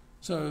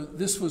 So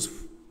this was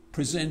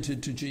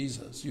presented to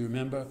Jesus. You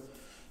remember?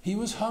 He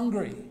was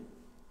hungry,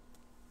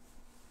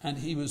 and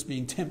he was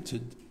being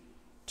tempted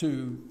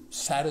to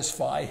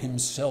satisfy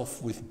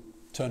himself with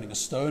turning a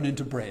stone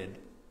into bread.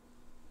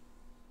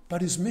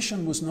 But his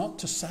mission was not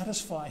to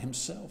satisfy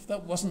himself.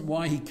 That wasn't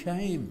why he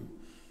came.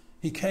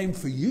 He came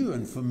for you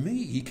and for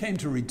me. He came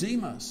to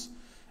redeem us.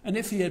 And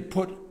if he had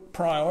put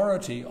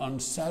priority on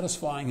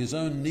satisfying his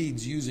own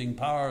needs using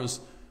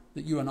powers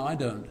that you and I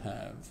don't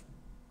have,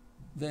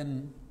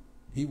 then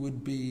he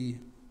would be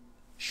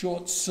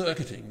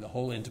short-circuiting the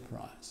whole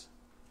enterprise.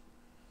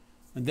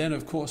 And then,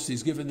 of course,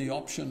 he's given the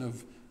option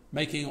of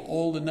making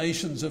all the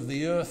nations of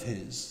the earth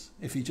his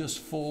if he just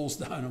falls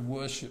down and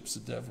worships the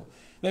devil.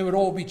 They would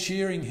all be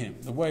cheering him,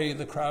 the way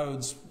the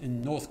crowds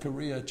in North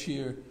Korea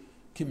cheer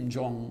Kim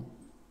Jong,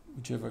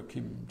 whichever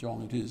Kim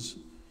Jong it is.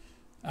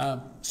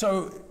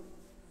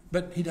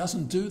 But he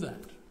doesn't do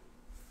that.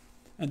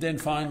 And then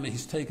finally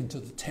he's taken to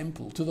the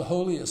temple, to the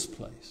holiest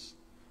place.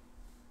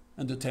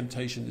 And the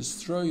temptation is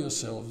throw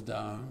yourselves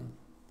down,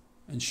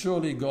 and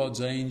surely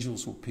God's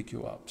angels will pick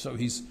you up. So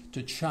he's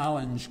to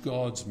challenge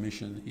God's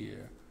mission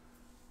here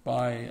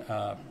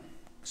by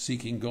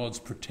seeking God's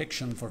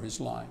protection for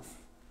his life.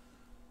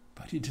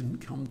 But he didn't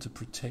come to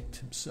protect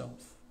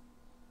himself.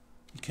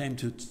 He came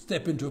to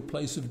step into a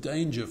place of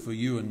danger for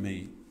you and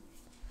me.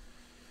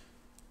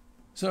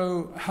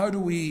 So how do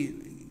we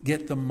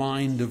get the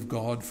mind of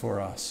God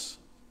for us?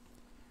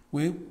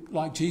 We,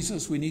 like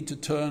Jesus, we need to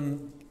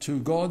turn to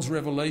God's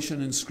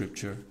revelation in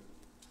Scripture.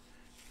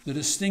 The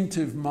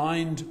distinctive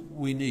mind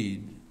we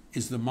need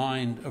is the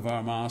mind of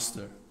our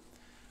Master.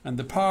 And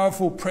the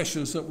powerful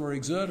pressures that were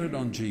exerted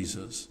on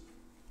Jesus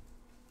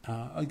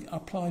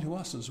apply to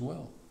us as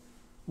well.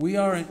 We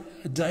are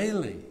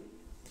daily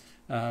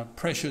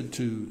pressured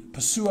to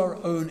pursue our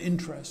own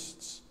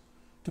interests,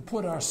 to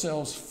put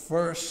ourselves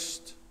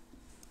first,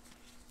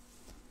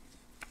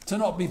 to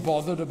not be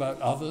bothered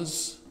about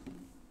others.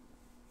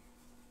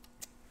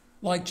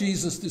 Like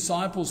Jesus'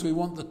 disciples, we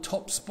want the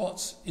top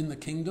spots in the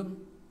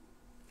kingdom.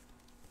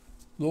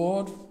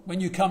 Lord,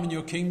 when you come in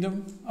your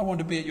kingdom, I want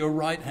to be at your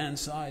right-hand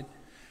side.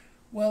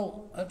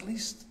 Well, at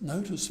least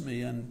notice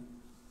me and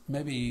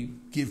maybe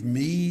give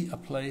me a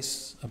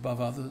place above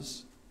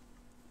others.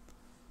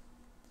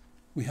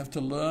 We have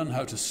to learn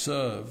how to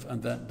serve,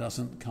 and that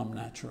doesn't come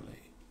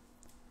naturally.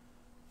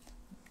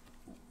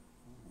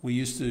 We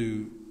used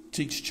to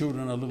teach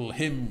children a little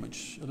hymn,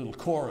 a little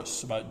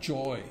chorus about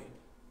joy.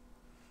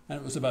 And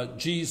it was about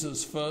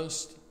Jesus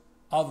first,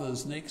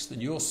 others next,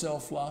 and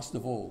yourself last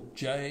of all.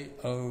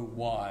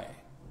 J-O-Y.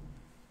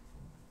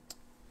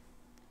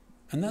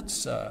 And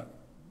that's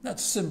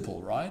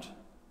simple, right?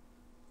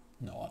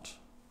 Not.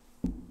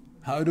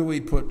 How do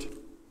we put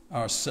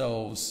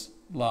ourselves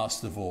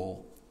last of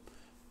all?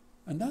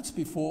 And that's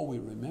before we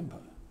remember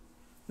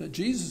that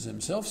Jesus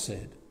himself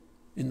said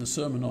in the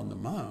Sermon on the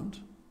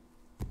Mount,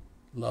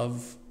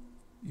 love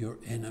your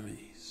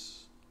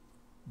enemies.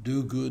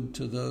 Do good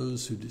to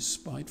those who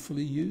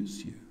despitefully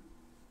use you.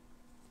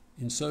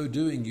 In so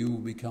doing, you will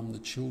become the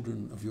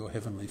children of your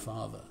heavenly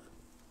Father.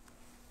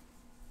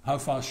 How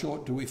far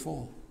short do we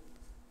fall?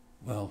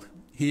 Well,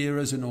 here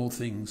as in all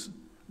things,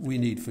 we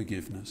need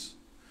forgiveness.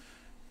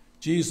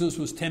 Jesus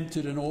was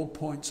tempted in all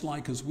points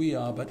like as we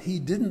are, but he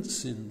didn't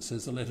sin,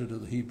 says the letter to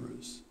the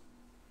Hebrews.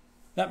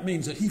 That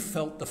means that he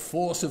felt the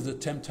force of the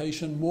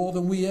temptation more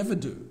than we ever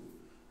do,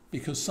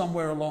 because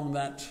somewhere along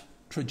that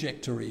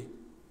trajectory,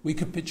 we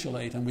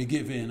capitulate and we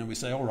give in and we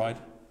say, all right,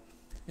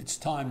 it's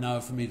time now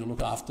for me to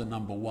look after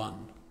number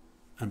one.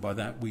 And by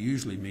that, we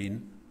usually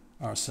mean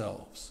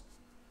ourselves.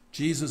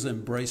 Jesus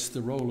embraced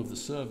the role of the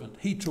servant.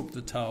 He took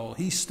the towel.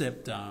 He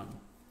stepped down.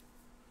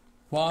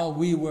 While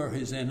we were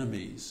his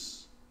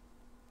enemies,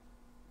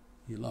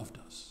 he loved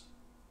us.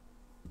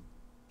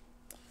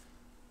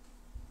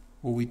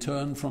 Will we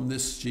turn from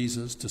this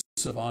Jesus to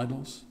serve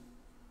idols,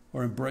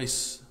 or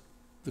embrace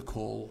the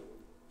call,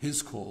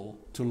 his call,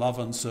 to love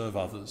and serve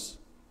others?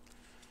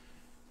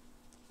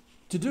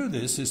 To do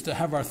this is to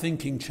have our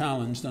thinking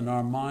challenged and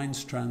our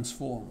minds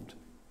transformed.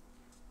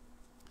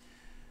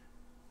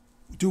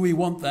 Do we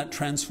want that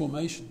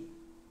transformation?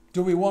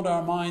 Do we want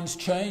our minds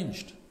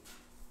changed?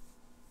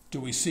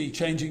 Do we see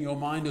changing your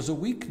mind as a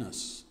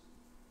weakness?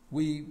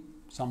 We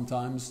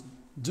sometimes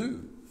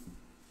do.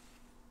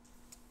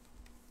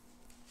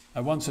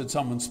 I once heard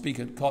someone speak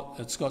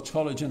at Scotch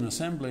College in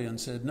Assembly and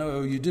said,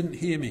 "No, you didn't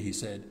hear me," he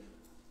said.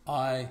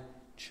 "I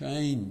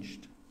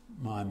changed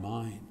my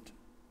mind."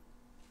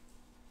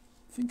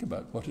 Think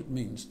about what it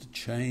means to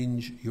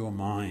change your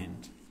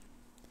mind.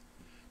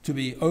 To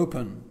be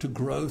open to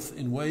growth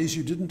in ways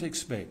you didn't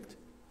expect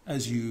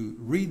as you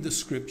read the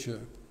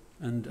scripture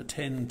and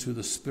attend to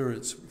the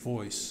Spirit's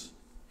voice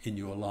in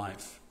your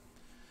life.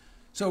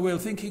 So we're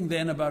thinking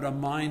then about a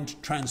mind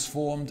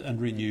transformed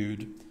and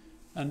renewed.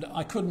 And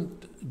I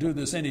couldn't do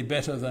this any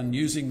better than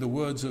using the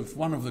words of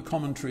one of the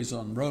commentaries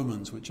on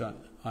Romans, which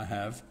I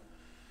have.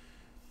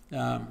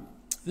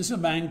 This is a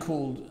man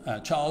called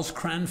Charles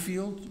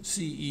Cranfield,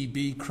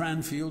 C.E.B.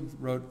 Cranfield,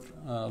 wrote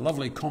a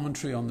lovely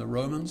commentary on the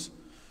Romans.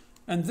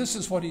 And this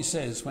is what he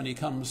says when he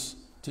comes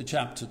to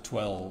chapter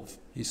 12.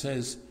 He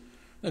says,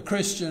 "The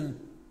Christian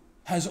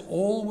has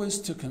always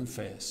to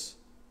confess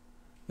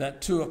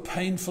that to a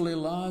painfully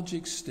large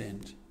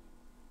extent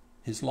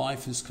his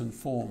life is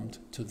conformed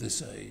to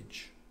this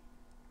age.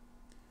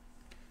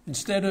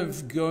 Instead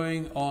of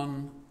going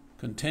on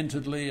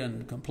contentedly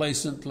and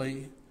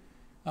complacently,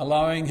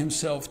 allowing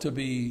himself to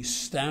be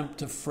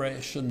stamped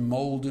afresh and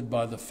moulded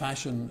by the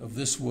fashion of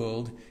this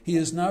world, he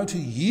is now to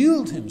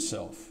yield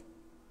himself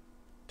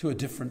to a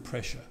different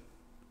pressure,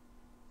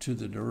 to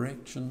the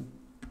direction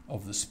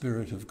of the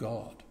Spirit of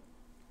God."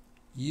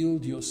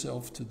 Yield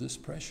yourself to this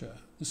pressure.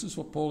 This is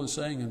what Paul is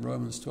saying in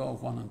Romans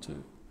 12, 1 and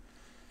 2.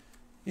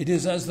 It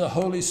is as the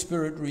Holy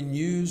Spirit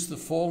renews the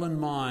fallen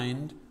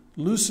mind,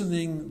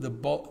 loosening the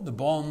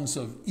bonds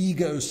of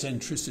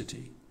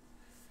egocentricity,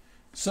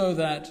 so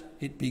that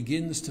it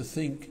begins to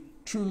think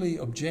truly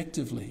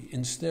objectively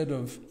instead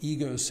of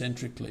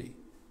egocentrically,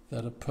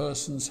 that a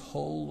person's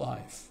whole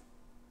life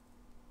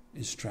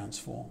is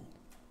transformed.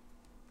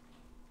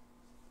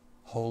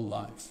 Whole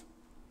life.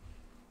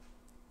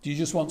 Do you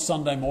just want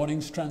Sunday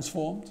mornings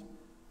transformed?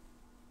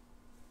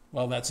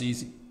 Well, that's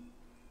easy.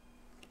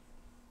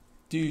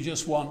 Do you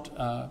just want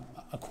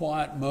a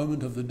quiet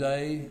moment of the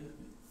day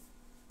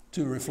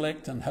to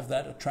reflect and have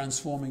that a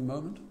transforming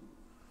moment?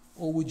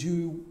 Or would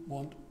you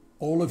want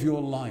all of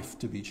your life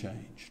to be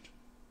changed?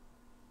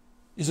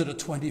 Is it a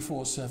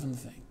 24/7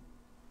 thing?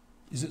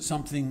 Is it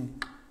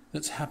something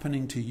that's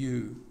happening to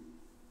you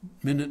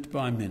minute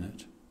by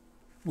minute?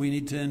 We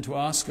need then to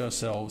ask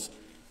ourselves,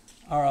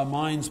 are our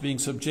minds being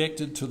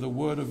subjected to the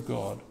Word of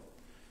God?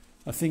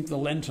 I think the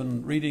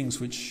Lenten readings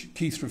which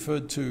Keith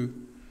referred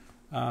to,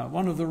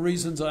 one of the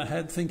reasons I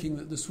had thinking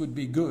that this would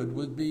be good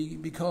would be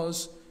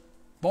because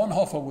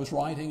Bonhoeffer was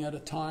writing at a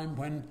time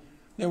when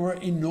there were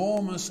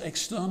enormous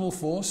external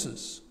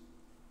forces.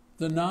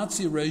 The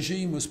Nazi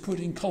regime was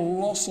putting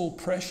colossal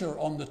pressure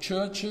on the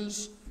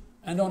churches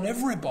and on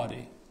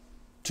everybody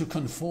to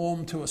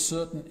conform to a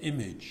certain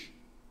image.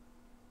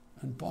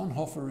 And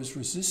Bonhoeffer is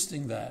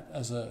resisting that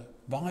as a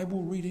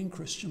Bible-reading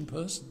Christian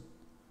person.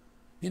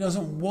 He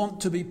doesn't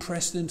want to be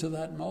pressed into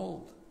that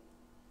mold.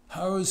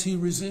 How is he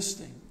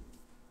resisting?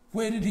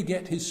 Where did he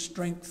get his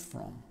strength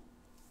from?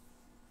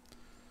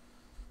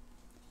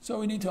 So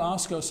we need to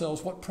ask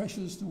ourselves, what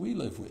pressures do we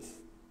live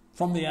with?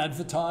 From the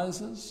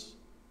advertisers?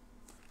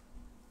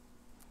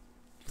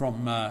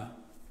 From our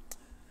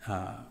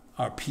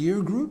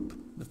peer group,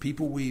 the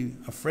people we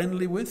are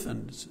friendly with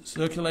and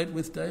circulate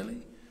with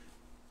daily?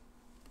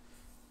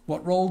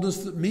 What role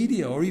does the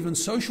media or even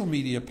social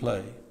media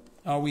play?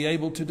 Are we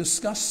able to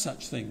discuss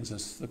such things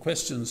as the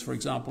questions, for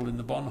example, in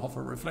the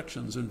Bonhoeffer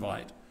Reflections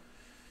invite?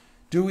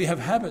 Do we have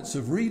habits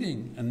of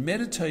reading and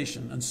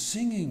meditation and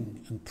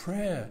singing and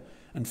prayer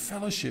and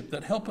fellowship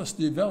that help us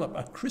develop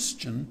a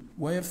Christian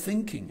way of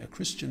thinking, a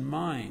Christian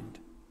mind?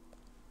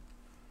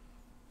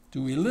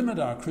 Do we limit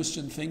our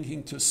Christian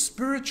thinking to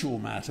spiritual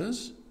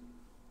matters,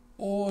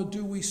 Or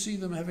do we see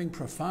them having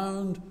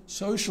profound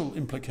social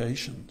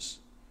implications?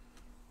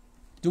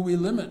 Do we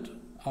limit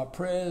our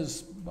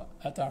prayers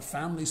at our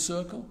family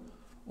circle?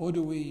 Or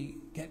do we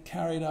get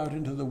carried out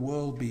into the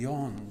world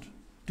beyond?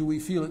 Do we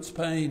feel its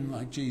pain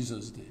like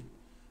Jesus did?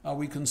 Are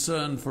we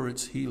concerned for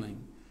its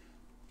healing?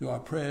 Do our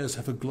prayers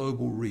have a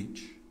global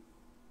reach?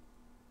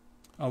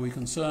 Are we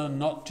concerned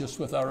not just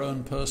with our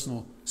own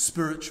personal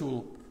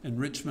spiritual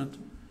enrichment,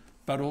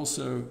 but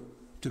also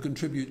to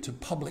contribute to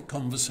public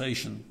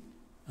conversation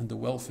and the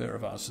welfare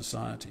of our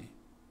society?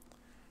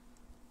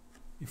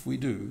 If we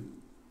do,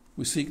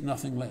 we seek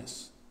nothing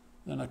less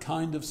than a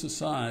kind of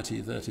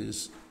society that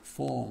is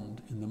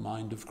formed in the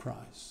mind of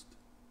Christ,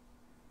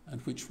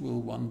 and which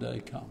will one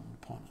day come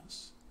upon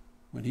us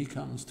when he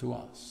comes to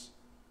us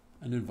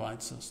and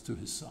invites us to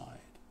his side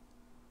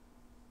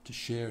to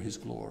share his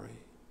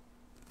glory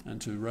and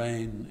to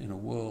reign in a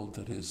world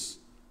that is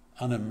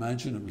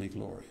unimaginably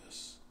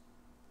glorious,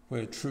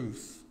 where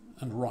truth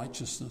and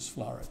righteousness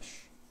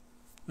flourish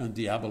and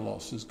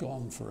diabolos is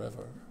gone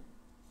forever.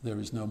 There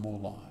is no more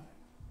lie.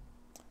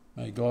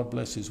 May God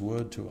bless his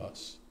word to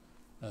us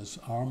as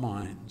our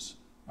minds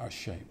are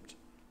shaped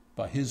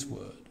by his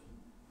word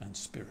and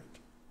spirit.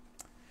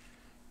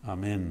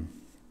 Amen.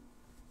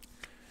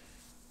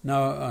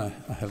 Now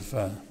I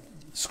have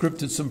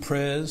scripted some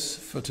prayers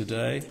for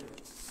today,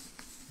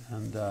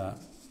 and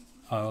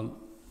I'll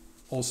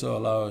also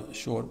allow a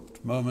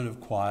short moment of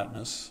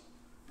quietness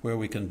where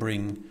we can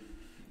bring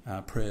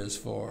prayers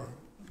for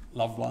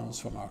loved ones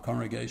from our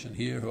congregation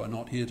here who are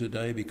not here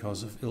today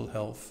because of ill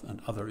health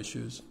and other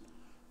issues,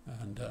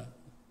 and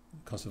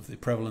because of the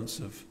prevalence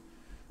of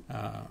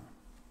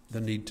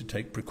the need to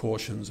take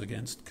precautions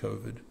against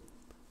COVID.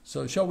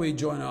 So shall we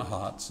join our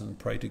hearts and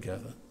pray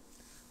together?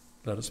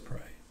 Let us pray.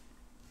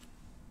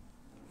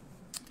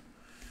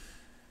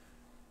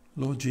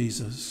 Lord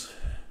Jesus,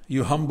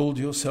 you humbled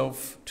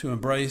yourself to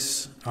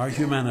embrace our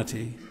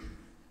humanity,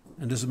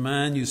 and as a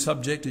man you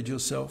subjected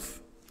yourself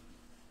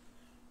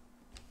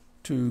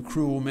to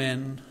cruel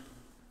men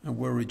and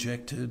were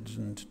rejected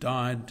and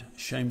died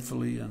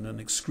shamefully and an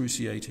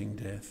excruciating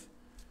death.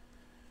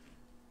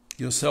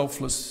 Your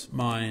selfless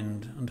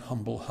mind and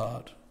humble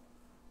heart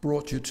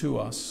brought you to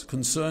us,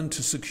 concerned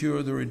to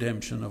secure the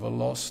redemption of a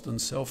lost and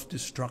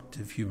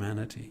self-destructive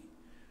humanity.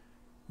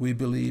 We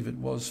believe it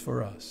was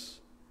for us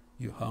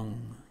you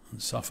hung and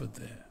suffered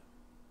there.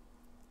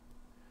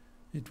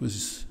 It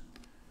was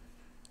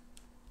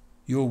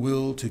your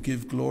will to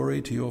give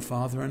glory to your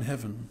Father in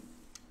heaven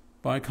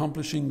by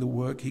accomplishing the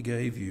work he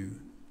gave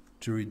you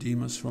to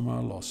redeem us from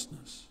our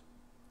lostness.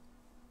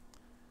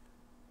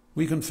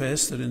 We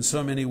confess that in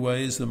so many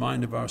ways the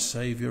mind of our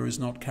Saviour is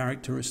not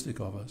characteristic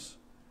of us.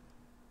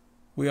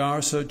 We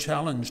are so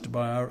challenged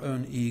by our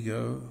own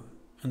ego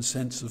and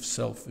sense of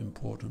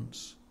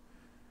self-importance.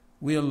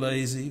 We are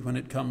lazy when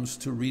it comes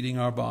to reading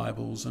our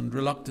Bibles and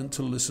reluctant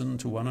to listen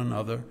to one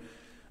another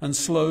and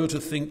slow to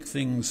think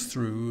things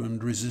through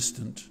and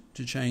resistant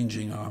to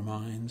changing our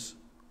minds.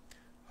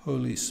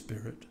 Holy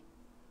Spirit,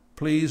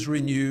 please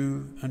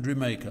renew and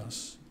remake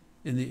us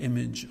in the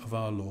image of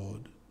our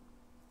Lord.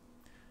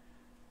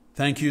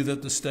 Thank you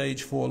that the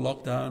stage 4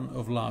 lockdown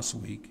of last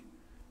week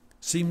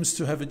seems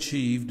to have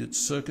achieved its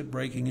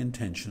circuit-breaking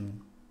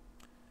intention,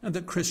 and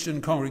that Christian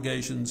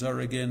congregations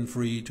are again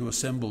free to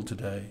assemble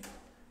today.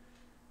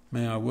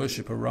 May our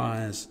worship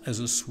arise as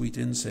a sweet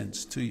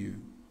incense to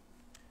you.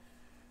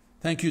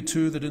 Thank you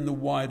too that in the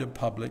wider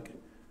public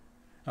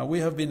we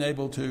have been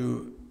able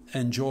to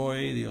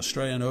enjoy the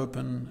Australian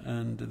Open,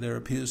 and there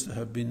appears to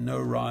have been no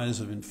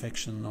rise of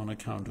infection on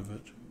account of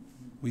it.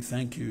 We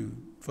thank you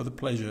for the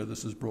pleasure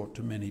this has brought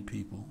to many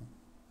people.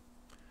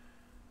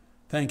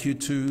 Thank you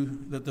too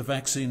that the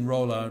vaccine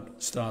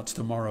rollout starts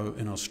tomorrow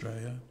in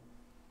Australia.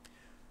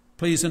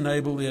 Please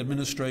enable the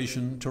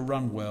administration to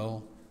run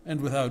well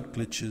and without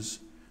glitches,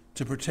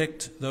 to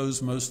protect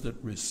those most at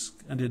risk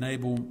and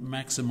enable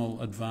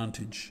maximal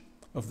advantage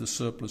of the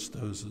surplus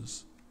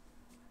doses.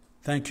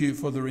 Thank you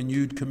for the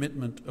renewed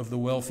commitment of the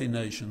wealthy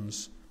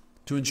nations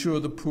to ensure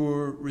the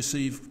poor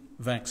receive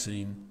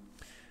vaccine.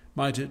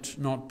 Might it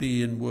not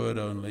be in word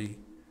only,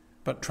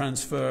 but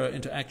transfer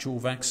into actual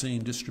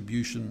vaccine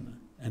distribution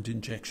and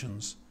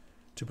injections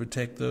to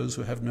protect those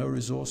who have no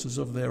resources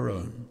of their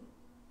own.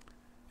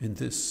 In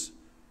this,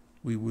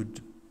 we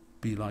would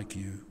be like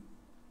you.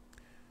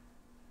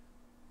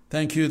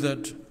 Thank you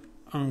that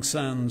Aung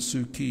San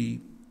Suu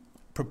Kyi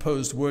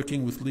proposed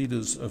working with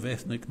leaders of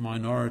ethnic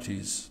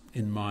minorities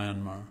in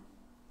Myanmar.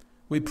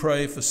 We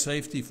pray for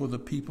safety for the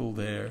people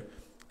there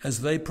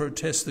as they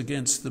protest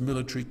against the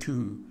military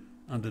coup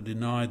and are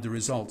denied the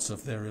results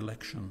of their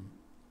election.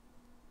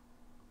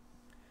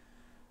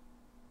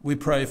 We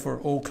pray for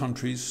all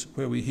countries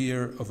where we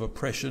hear of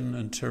oppression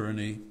and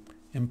tyranny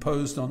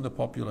imposed on the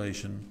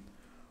population,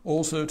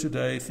 also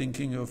today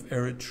thinking of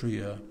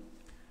Eritrea,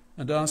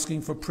 and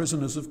asking for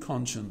prisoners of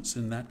conscience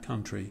in that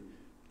country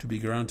to be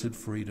granted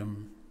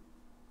freedom.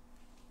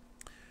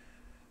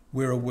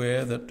 We're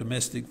aware that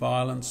domestic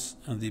violence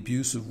and the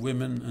abuse of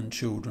women and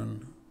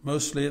children,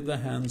 mostly at the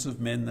hands of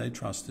men they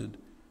trusted,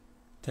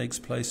 takes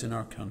place in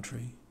our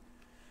country.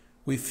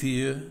 We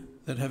fear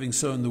that having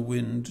sown the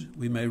wind,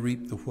 we may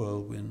reap the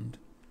whirlwind.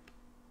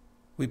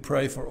 We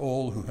pray for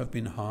all who have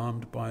been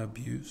harmed by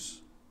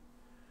abuse.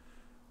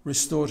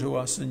 Restore to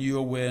us a new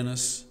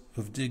awareness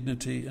of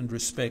dignity and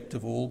respect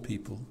of all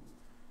people,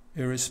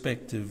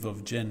 irrespective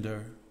of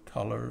gender,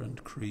 colour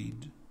and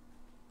creed.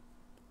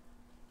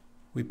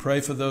 We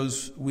pray for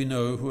those we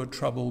know who are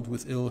troubled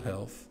with ill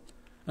health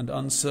and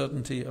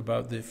uncertainty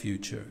about their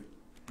future,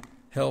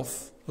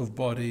 health of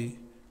body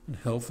and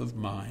health of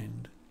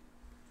mind.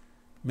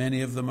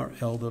 Many of them are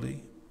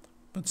elderly,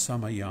 but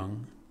some are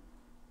young.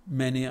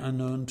 Many are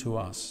known to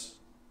us.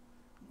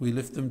 We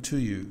lift them to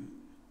you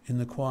in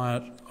the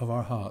quiet of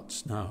our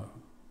hearts now.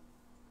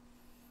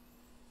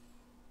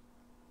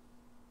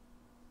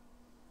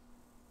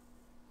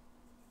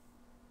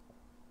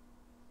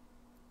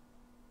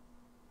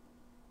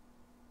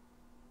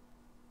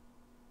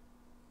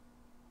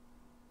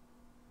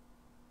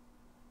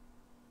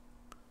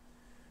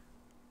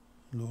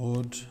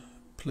 Lord,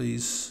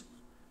 please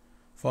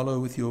follow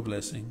with your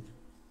blessing.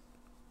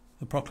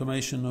 The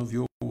proclamation of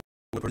your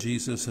word,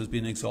 Jesus, has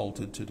been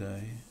exalted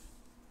today.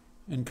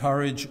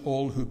 Encourage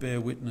all who bear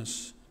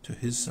witness to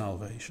his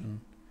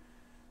salvation,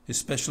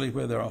 especially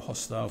where there are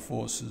hostile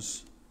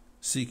forces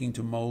seeking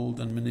to mold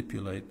and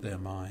manipulate their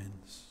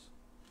minds.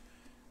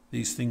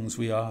 These things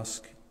we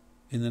ask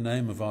in the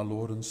name of our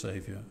Lord and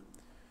Saviour,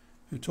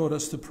 who taught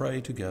us to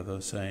pray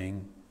together,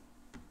 saying,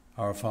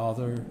 Our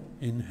Father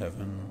in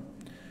heaven,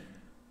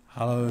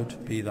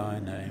 hallowed be thy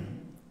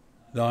name.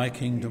 Thy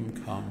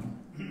kingdom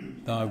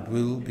come, thy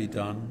will be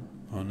done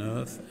on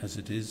earth as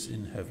it is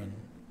in heaven.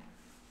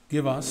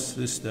 Give us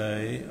this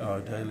day our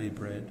daily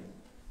bread,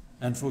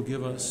 and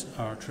forgive us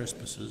our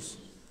trespasses,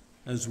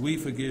 as we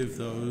forgive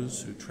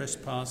those who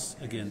trespass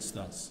against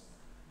us.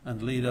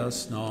 And lead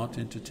us not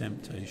into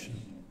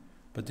temptation,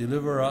 but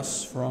deliver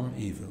us from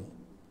evil.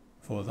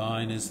 For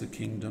thine is the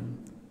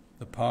kingdom,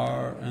 the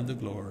power, and the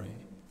glory,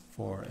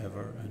 for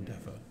ever and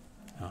ever.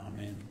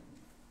 Amen.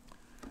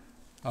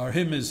 Our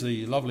hymn is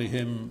the lovely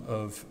hymn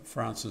of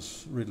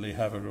Francis Ridley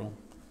Havergal.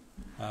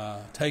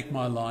 Take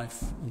my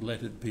life and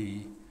let it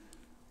be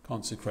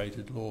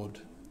consecrated, Lord,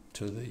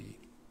 to thee.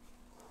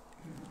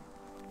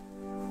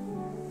 Take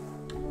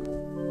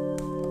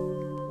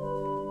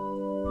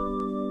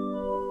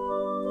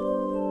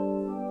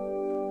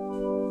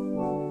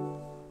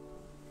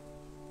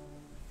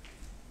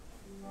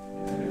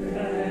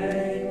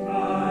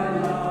my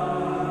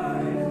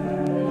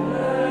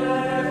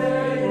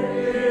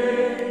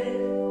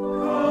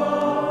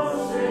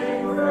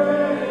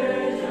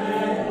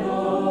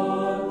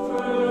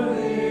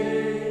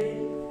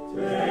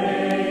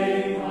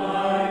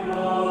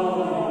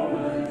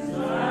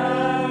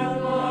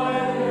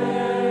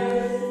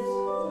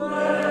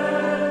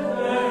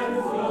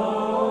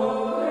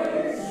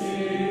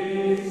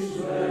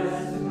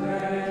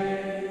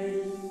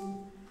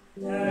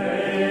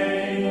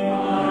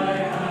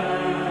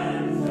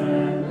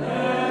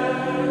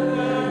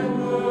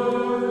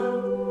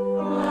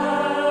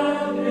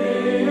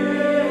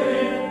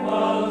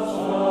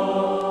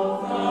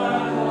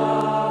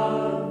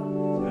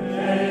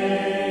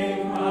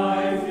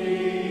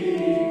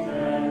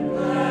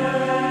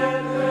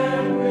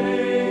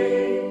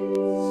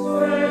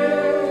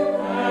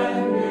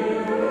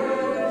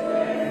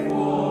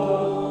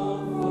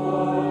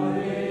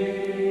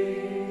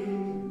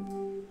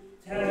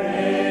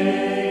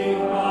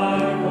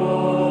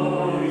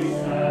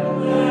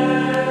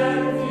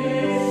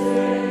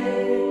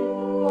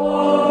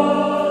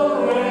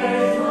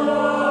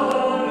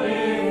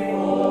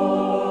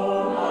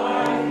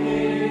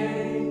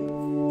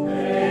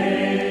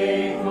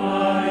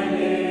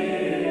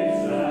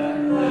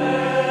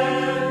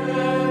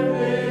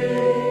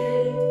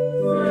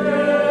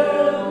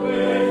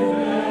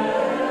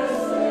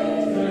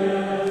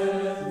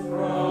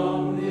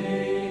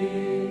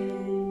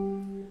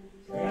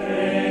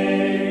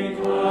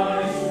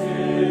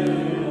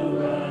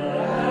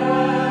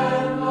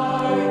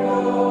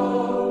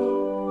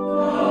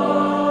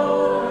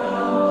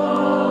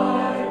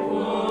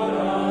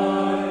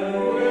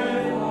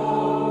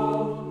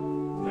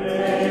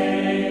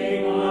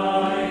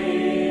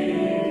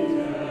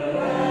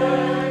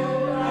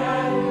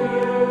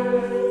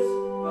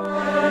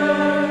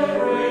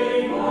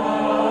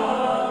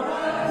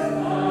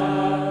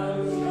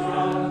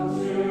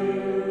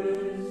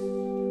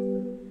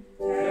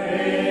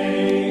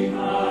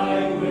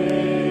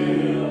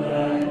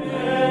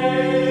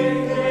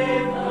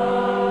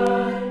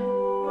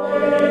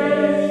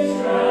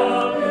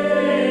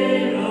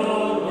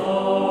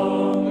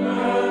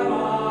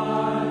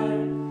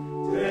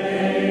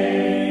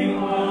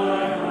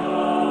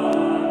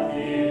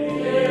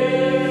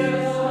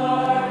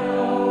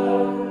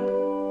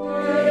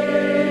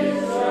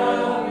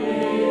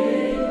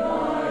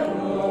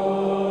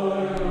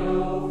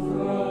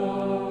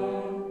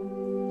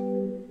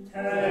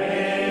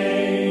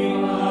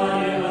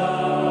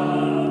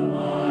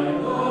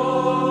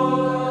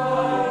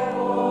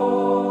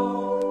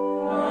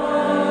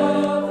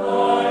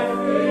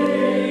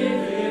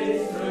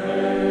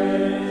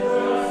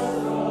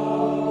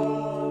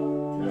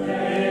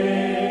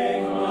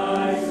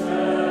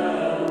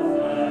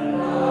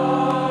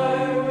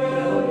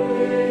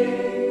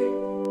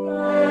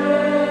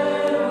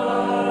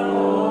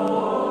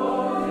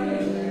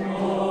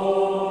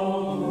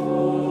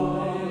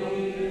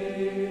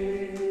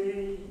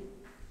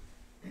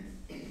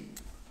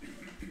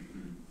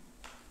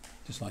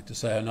just like to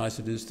say how nice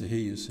it is to hear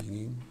you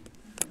singing.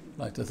 I'd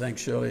like to thank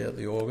Shirley at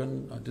the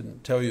organ. I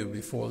didn't tell you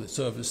before the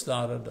service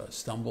started. I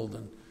stumbled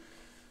and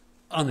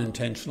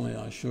unintentionally,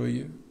 I assure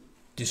you,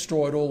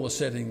 destroyed all the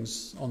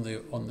settings on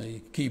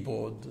the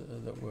keyboard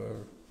that were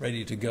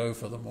ready to go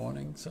for the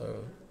morning,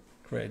 so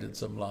created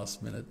some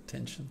last-minute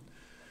tension.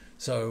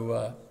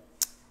 So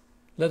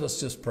let us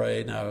just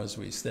pray now as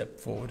we step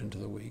forward into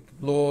the week.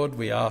 Lord,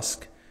 we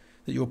ask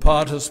that you'll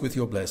part us with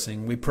your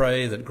blessing. We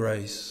pray that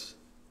grace,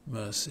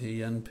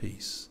 mercy and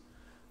peace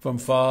from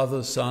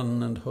Father,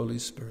 Son and Holy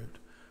Spirit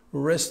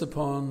will rest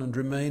upon and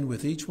remain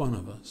with each one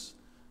of us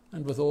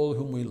and with all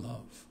whom we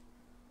love,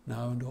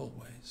 now and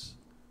always.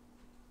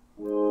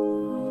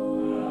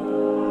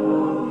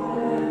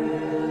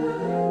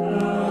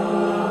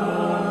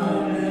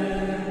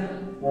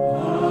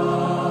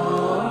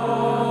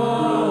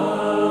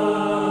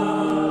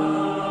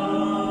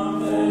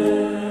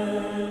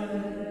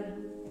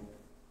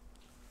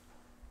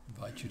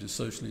 You to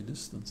socially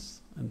distance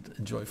and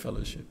enjoy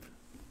fellowship.